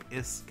Annihilate,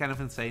 is kind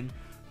of insane.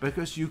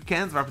 Because you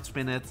can't Rapid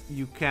Spin it,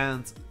 you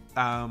can't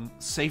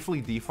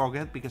safely defog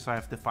it because I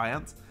have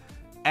Defiant.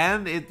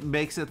 And it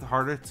makes it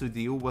harder to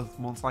deal with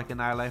monsters like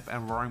Annihilate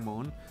and Roaring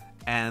Moon.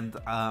 And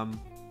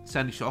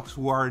Sandy Shocks,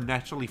 who are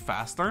naturally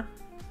faster.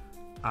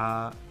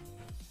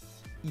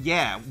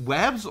 Yeah,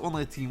 webs on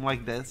a team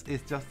like this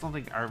is just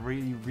something I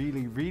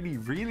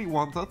really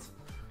wanted.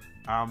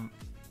 And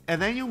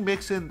then you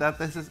mix in that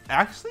this is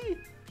actually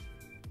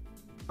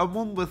a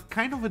one with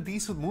kind of a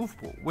decent move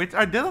pool, which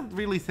I didn't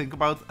really think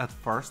about at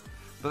first.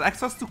 But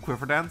access to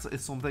Quiver Dance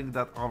is something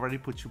that already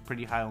puts you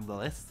pretty high on the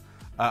list.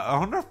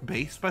 100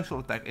 base special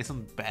attack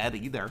isn't bad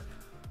either.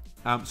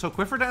 So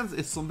Quiver Dance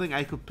is something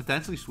I could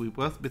potentially sweep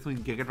with between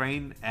Giga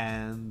Drain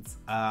and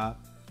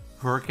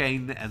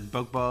Hurricane and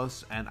Bug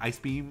Buzz and Ice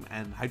Beam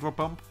and Hydro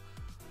Pump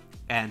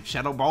and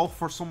Shadow Ball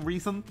for some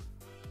reason.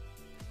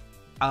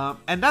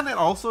 And then it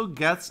also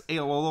gets a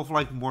lot of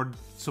like more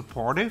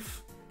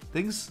supportive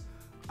things.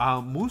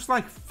 Moves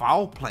like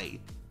Foul Play,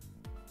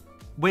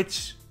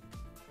 which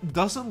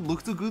doesn't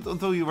look too good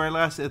until you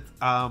realize it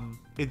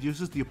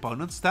uses the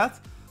opponent's stat.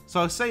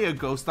 So say a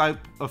ghost type,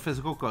 a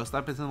physical ghost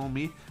type isn't on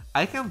me,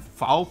 I can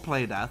Foul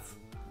Play that.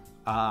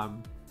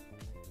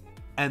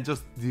 And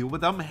just deal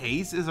with them.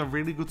 Haze is a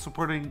really good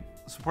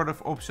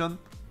supportive option.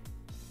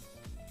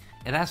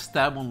 It has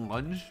Stab on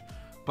Lunge,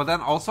 but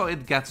then also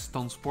it gets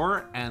Stun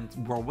Spore and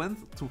Whirlwind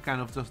to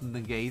kind of just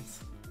negate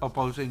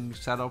opposing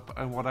setup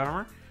and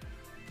whatever.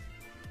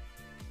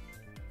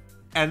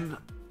 And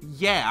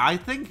yeah, I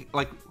think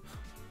like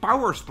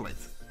Power Split,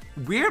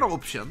 weird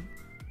option,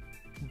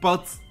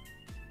 but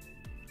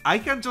I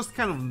can just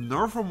kind of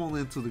nerf them all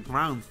into the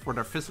ground for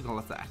their physical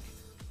attack,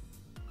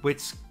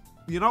 which,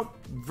 you know,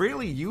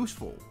 really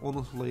useful,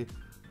 honestly.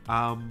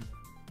 And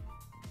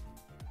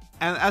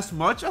as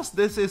much as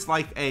this is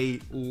like a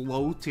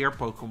low tier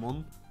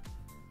Pokemon,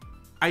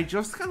 I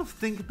just kind of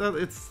think that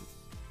it's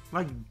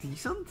like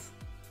decent.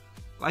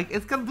 Like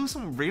it can do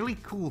some really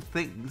cool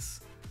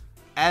things.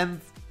 And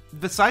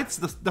besides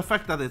the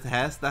fact that it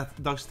has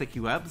those sticky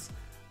webs,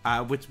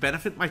 which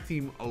benefit my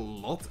team a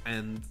lot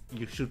and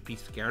you should be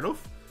scared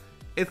of,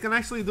 it can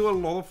actually do a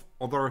lot of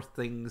other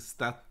things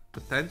that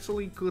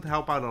potentially could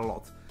help out a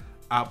lot.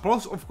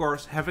 Plus, of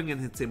course, having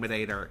an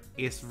Intimidator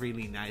is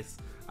really nice.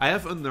 I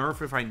have a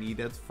nerf if I need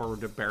it for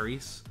the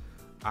berries.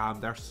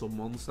 There's some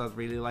ones that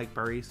really like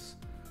berries.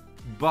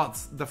 But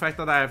the fact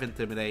that I have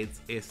Intimidate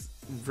is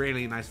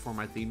really nice for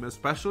my team,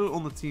 especially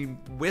on the team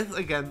with,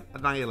 again,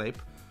 Annihilate,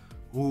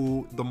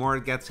 who the more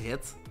it gets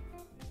hit,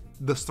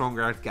 the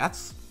stronger it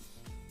gets.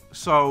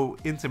 So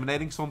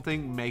intimidating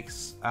something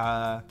makes,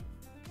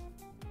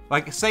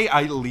 like say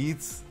I lead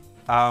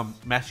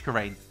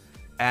Masquerain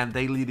and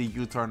they lead a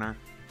U-turner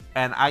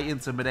and I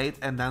intimidate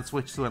and then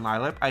switch to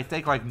Annihilate, I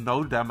take like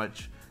no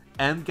damage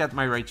and get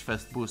my Rage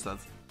Fist boosted.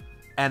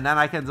 And then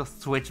I can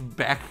just switch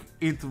back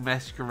into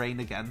Masquerain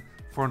again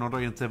for another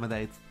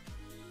Intimidate.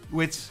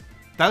 Which,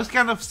 those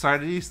kind of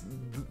strategies,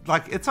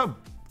 like it's a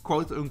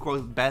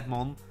quote-unquote bad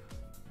mon,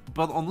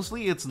 but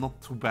honestly it's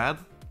not too bad.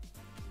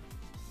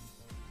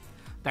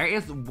 There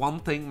is one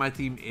thing my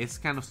team is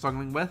kind of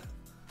struggling with,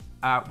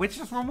 which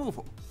is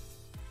removal.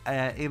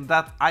 In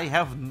that I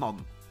have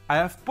none. I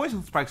have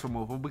Poison Spikes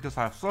removal because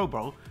I have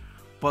Slowbro,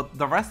 but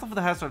the rest of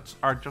the hazards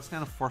are just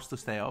kind of forced to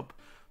stay up.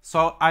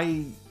 So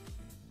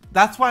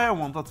that's why I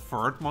wanted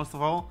Furret most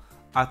of all.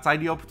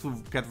 Tidy up to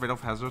get rid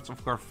of hazards,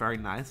 of course, very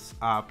nice.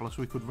 Plus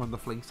we could run the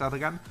Fling set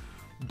again.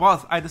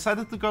 But I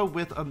decided to go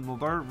with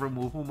another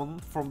removal one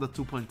from the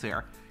 2-point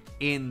tier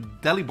in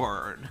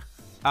Delibird.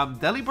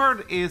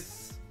 Delibird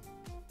is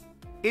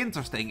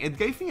interesting. It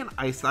gave me an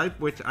Ice type,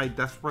 which I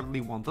desperately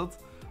wanted.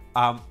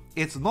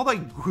 It's not a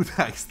good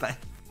Ice type.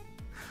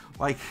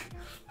 Like,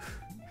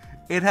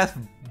 it has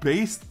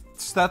base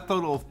stat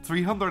total of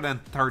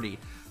 330,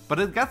 but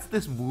it gets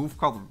this move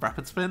called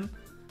Rapid Spin,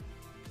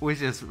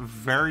 which is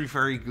very,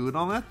 very good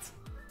on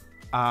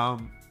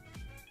it.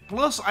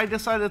 Plus, I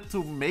decided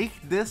to make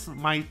this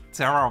my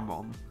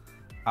Terramon,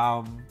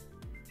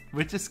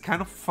 which is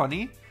kind of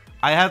funny.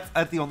 I had,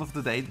 at the end of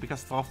the day,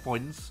 because 12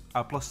 points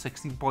plus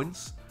 16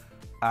 points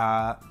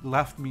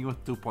left me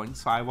with 2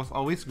 points, so I was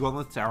always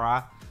gonna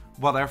Terra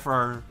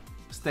whatever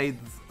stayed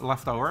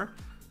left over.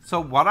 So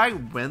what I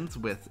went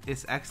with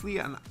is actually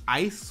an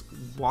Ice,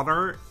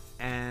 Water,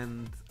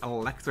 and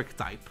Electric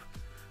type.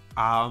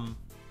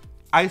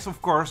 Ice, of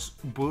course,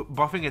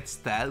 buffing its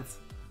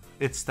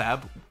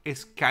stab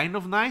is kind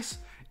of nice.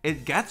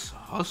 It gets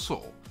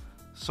Hustle.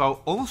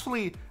 So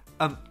honestly,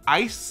 an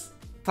Ice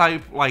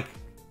type, like,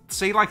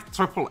 say like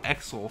Triple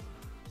Axle,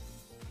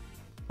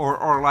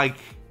 or like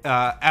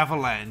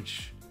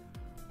Avalanche,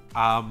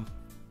 on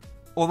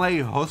a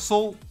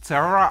Hustle,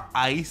 Terra,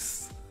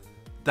 Ice,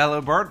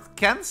 Delibird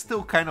can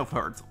still kind of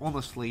hurt,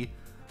 honestly.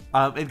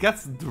 It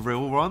gets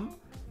Drill Run,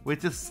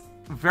 which is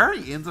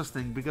very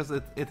interesting because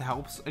it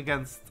helps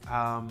against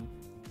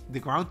the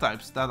ground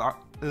types that are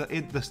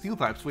the steel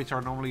types, which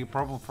are normally a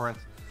problem for it.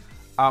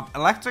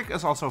 Electric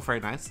is also very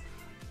nice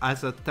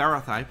as a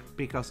Terra type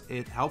because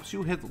it helps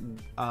you hit.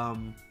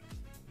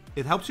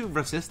 It helps you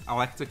resist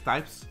electric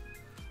types,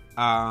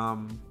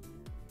 and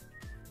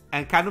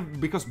kind of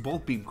because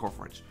bolt beam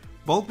coverage.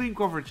 Bolt beam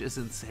coverage is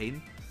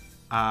insane,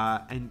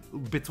 and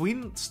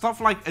between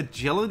stuff like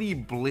Agility,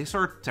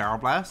 Blizzard, Terra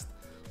Blast,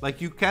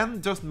 like you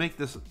can just make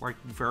this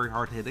like very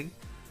hard hitting.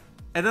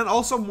 And then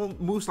also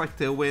moves like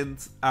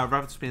Tailwind,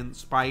 Rapid Spin,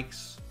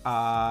 Spikes,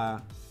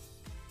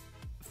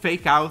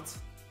 Fake Out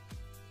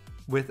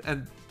with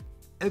an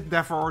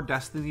Endeavor,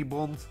 Destiny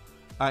Bond.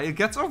 It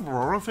gets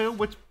Aurora Veil,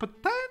 which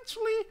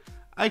potentially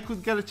I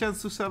could get a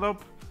chance to set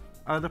up,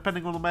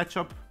 depending on the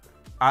matchup.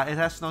 It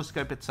has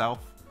Snowscape itself.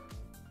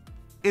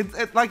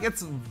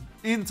 It's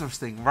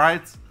interesting,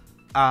 right?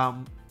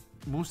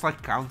 Moves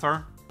like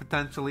Counter,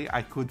 potentially.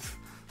 I could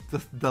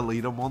just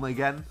delete them on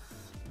again.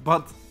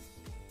 But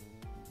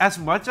as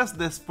much as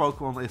this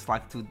Pokemon is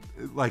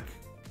like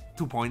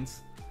 2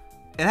 points,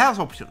 it has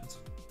options.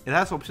 It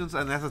has options,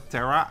 and as a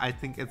Terra, I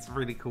think it's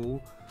really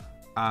cool.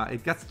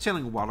 It gets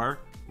Chilling Water,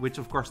 which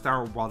of course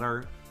Terra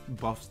Water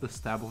buffs the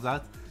stab of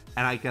that,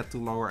 and I get to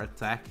lower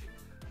attack.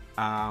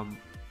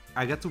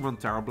 I get to run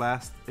Terra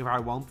Blast if I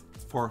want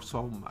for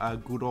some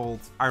good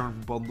old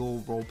Iron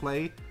Bundle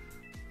roleplay.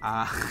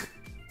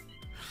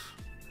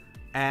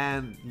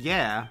 And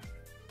yeah,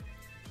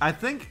 I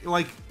think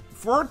like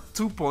for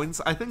 2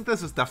 points, I think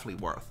this is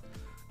definitely worth.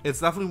 It's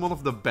definitely one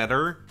of the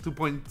better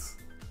 2-point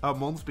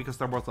mons because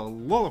there was a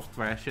lot of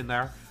trash in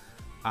there.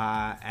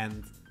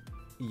 And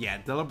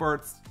yeah,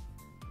 Delibird,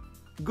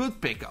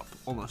 good pickup,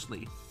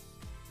 honestly.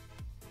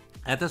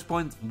 At this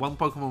point, 1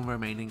 Pokemon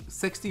remaining,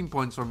 16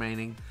 points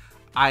remaining.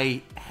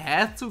 I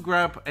had to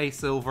grab a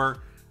silver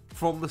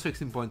from the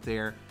 16-point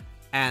tier,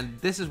 and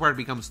this is where it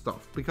becomes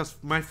tough, because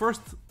my first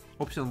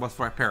option was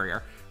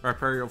Rhyperior.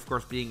 Rhyperior, of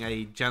course, being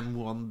a Gen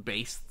 1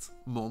 based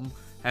mon,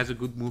 has a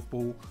good move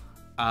pool,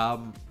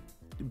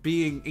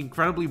 being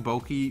incredibly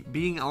bulky,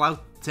 being allowed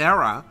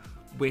Terra,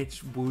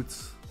 which would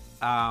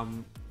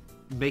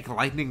make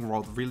Lightning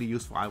Rod really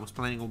useful. I was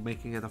planning on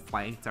making it a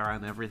Flying Terra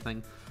and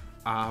everything.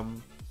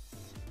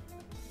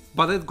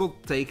 But it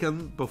got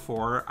taken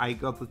before I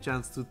got the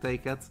chance to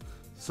take it,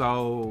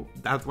 so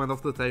that went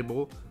off the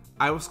table.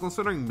 I was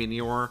considering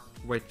Minior,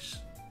 which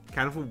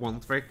kind of a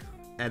one-trick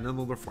and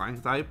another flying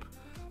type.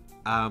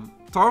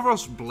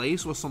 Tauros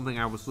Blaze was something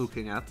I was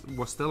looking at,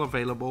 was still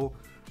available.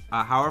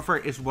 However,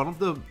 it's one of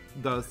the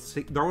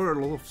there were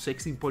a lot of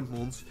 16-point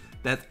mons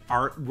that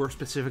were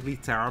specifically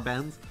Terra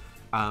banned,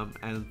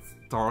 and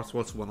Tauros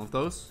was one of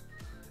those.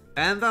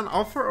 And then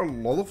after a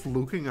lot of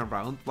looking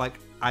around, like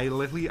I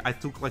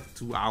took like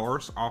 2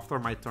 hours after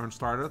my turn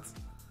started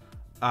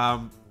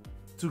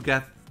to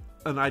get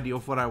an idea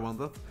of what I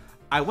wanted.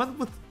 I went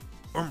with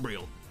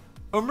Umbreon.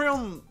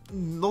 Umbreon,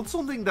 not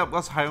something that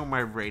was high on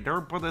my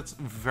radar, but it's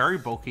very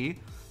bulky.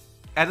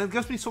 And it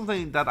gives me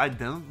something that I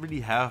didn't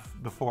really have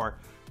before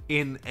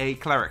in a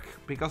Cleric,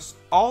 because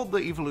all the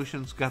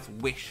evolutions get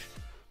Wish.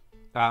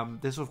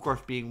 This of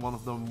course being one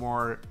of the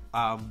more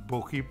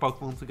bulky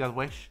Pokemon to get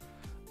Wish.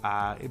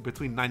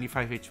 Between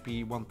 95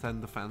 HP,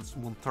 110 defense,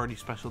 130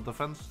 special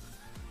defense.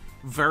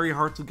 Very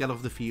hard to get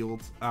off the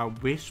field.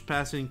 Wish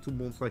passing to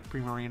mons like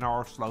Primarina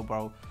or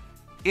Slowbro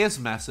is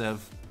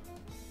massive.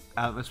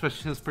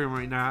 Especially since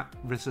Primarina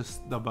resists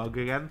the bug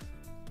again.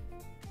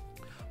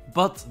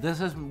 But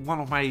this is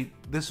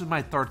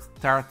my third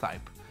Terra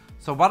type.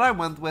 So what I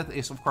went with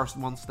is of course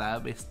one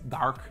stab, it's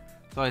Dark.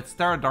 So it's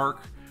Terra Dark.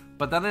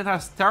 But then it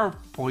has Terra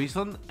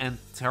Poison and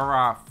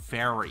Terra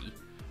Fairy,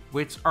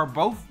 which are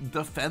both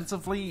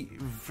defensively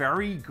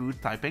very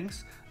good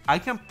typings. I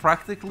can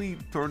practically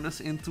turn this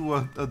into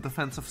a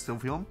defensive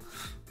Sylveon.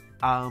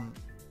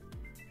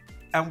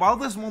 And while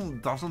this one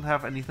doesn't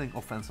have anything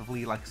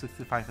offensively, like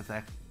 65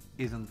 attack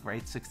isn't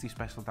great, 60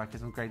 special attack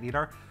isn't great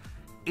either,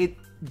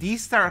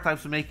 these Terra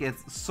types make it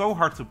so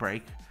hard to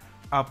break.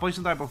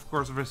 Poison type, of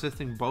course,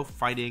 resisting both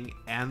Fighting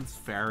and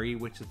Fairy,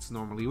 which it's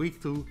normally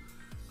weak to.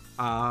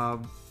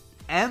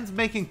 And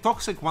making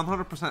Toxic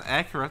 100%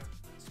 accurate.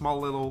 Small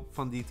little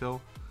fun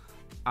detail.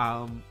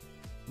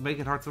 Make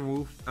it hard to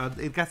move.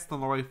 It gets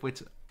Thunder Wave,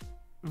 which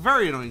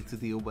very annoying to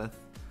deal with.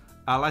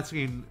 Light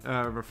Screen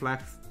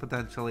Reflect,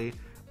 potentially.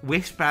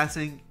 Wish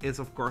passing is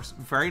of course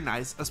very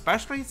nice,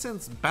 especially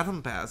since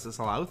Baton Pass is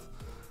allowed.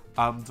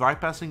 Dry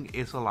passing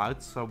is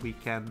allowed, so we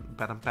can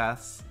Baton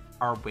Pass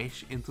our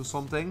Wish into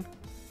something.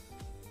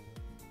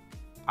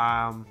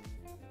 And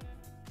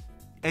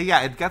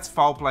yeah, it gets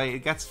Foul Play,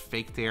 it gets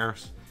Fake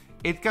Tears.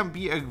 It can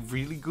be a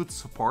really good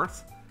support.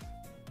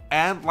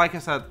 And like I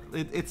said,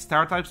 its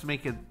Terra types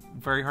make it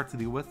very hard to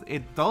deal with.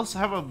 It does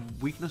have a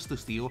weakness to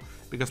Steel,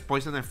 because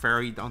Poison and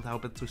Fairy don't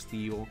help it to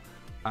Steel.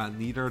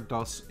 Neither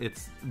does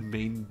its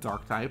main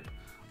Dark type.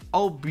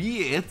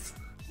 Albeit,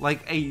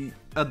 like a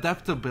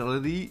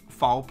adaptability,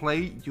 Foul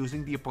Play,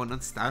 using the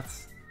opponent's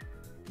stats,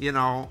 you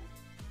know,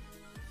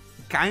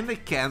 kinda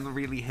can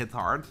really hit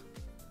hard.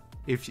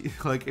 If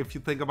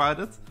you think about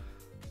it.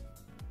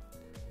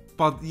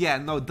 But yeah,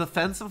 no,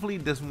 defensively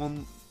this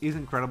one is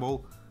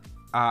incredible.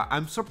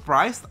 I'm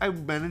surprised I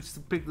managed to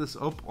pick this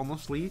up,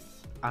 honestly.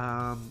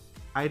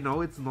 I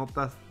know it's not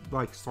that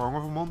like strong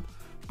of a month,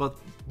 but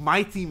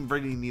my team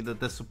really needed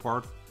this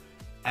support.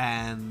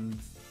 And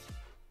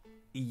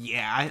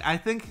yeah, I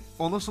think,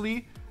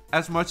 honestly,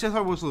 as much as I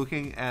was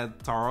looking at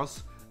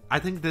Tauros, I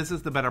think this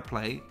is the better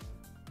play.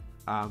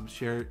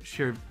 Sure,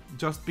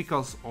 just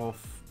because of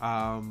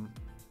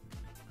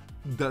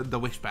the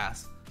Wish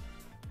Pass.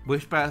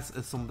 Wish Pass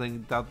is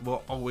something that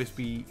will always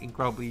be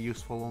incredibly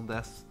useful on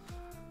this.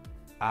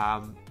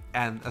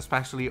 And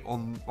especially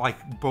on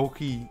like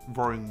bulky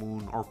Roaring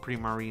Moon or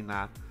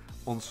Primarina,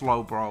 on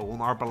Slowbro, on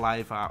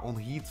Arbaliva, on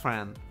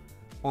Heatran,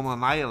 on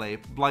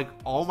Annihilate. Like,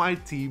 all my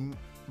team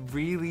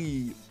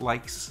really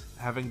likes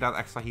having that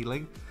extra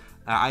healing.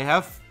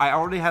 I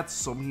already had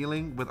some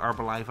healing with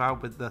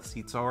Arbaliva with the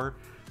Seed Sower,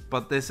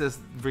 but this is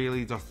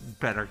really just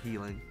better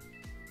healing.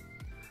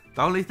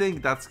 The only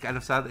thing that's kind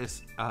of sad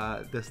is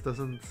this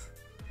doesn't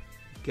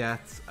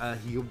get a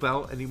heal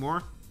bell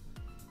anymore.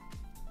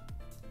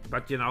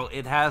 But you know,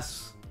 it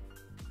has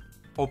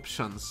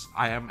options.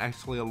 I am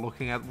actually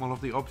looking at one of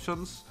the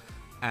options,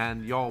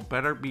 and y'all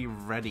better be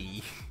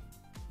ready.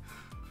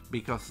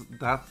 Because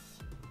that...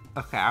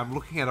 Okay, I'm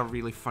looking at a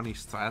really funny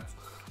strat.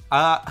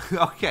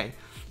 Okay.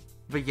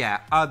 But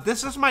yeah,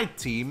 this is my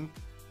team.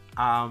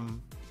 I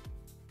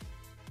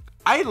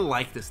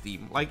like this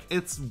team. Like,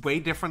 it's way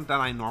different than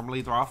I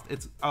normally draft.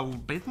 It's a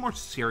bit more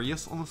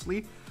serious,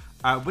 honestly.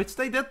 Which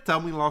they did tell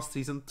me last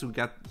season to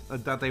get...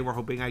 that they were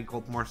hoping I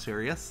got more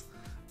serious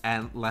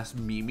and less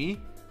memey.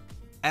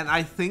 And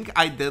I think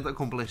I did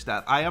accomplish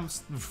that. I am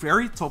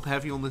very top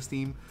heavy on this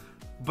team.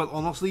 But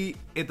honestly,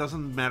 it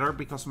doesn't matter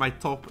because my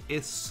top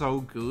is so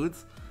good.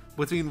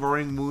 Between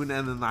Roaring Moon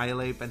and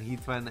Annihilate and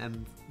Heatran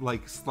and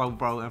like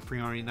Slowbro and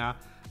Primarina,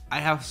 I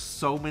have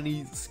so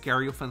many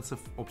scary offensive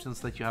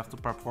options that you have to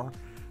prep for.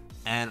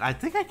 And I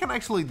think I can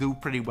actually do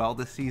pretty well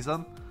this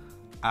season.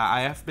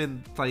 I have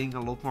been playing a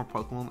lot more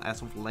Pokemon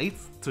as of late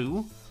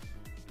too.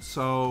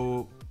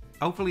 So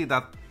hopefully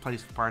that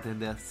plays a part in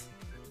this.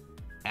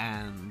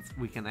 And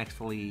we can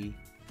actually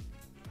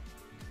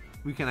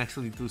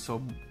do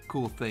some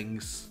cool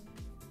things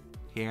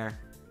here.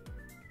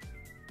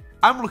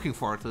 I'm looking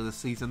forward to this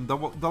season.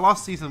 The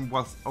last season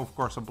was, of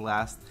course, a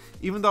blast.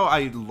 Even though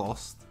I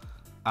lost,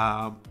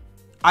 I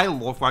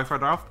love Wi-Fi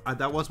Draft.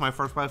 That was my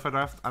first Wi-Fi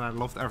Draft, and I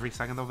loved every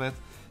second of it.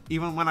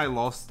 Even when I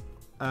lost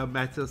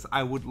matches,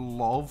 I would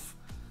love,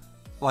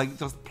 like,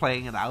 just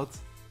playing it out.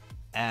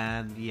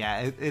 And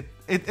yeah,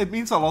 it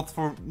means a lot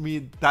for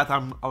me that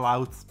I'm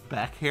allowed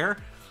back here,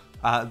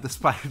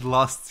 despite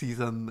last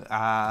season.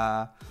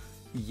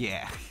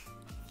 Yeah.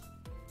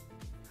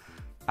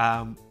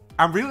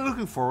 I'm really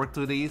looking forward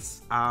to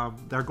these.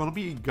 They're gonna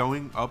be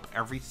going up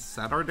every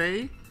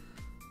Saturday.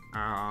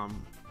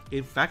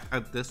 In fact,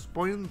 at this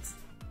point,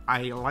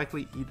 I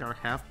likely either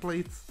have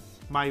played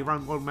my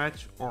round 1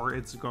 match, or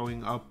it's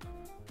going up,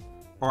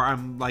 or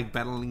I'm like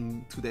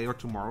battling today or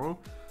tomorrow.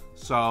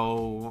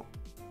 So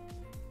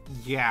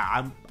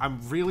yeah,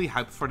 I'm really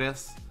hyped for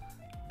this,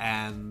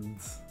 and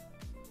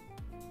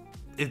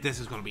this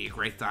is gonna be a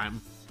great time.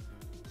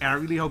 And I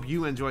really hope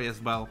you enjoy as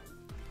well.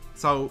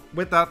 So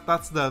with that,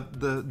 that's the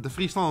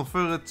Fryslan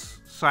Furrets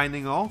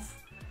signing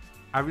off.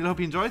 I really hope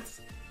you enjoyed,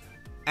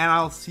 and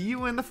I'll see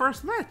you in the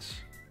first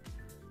match.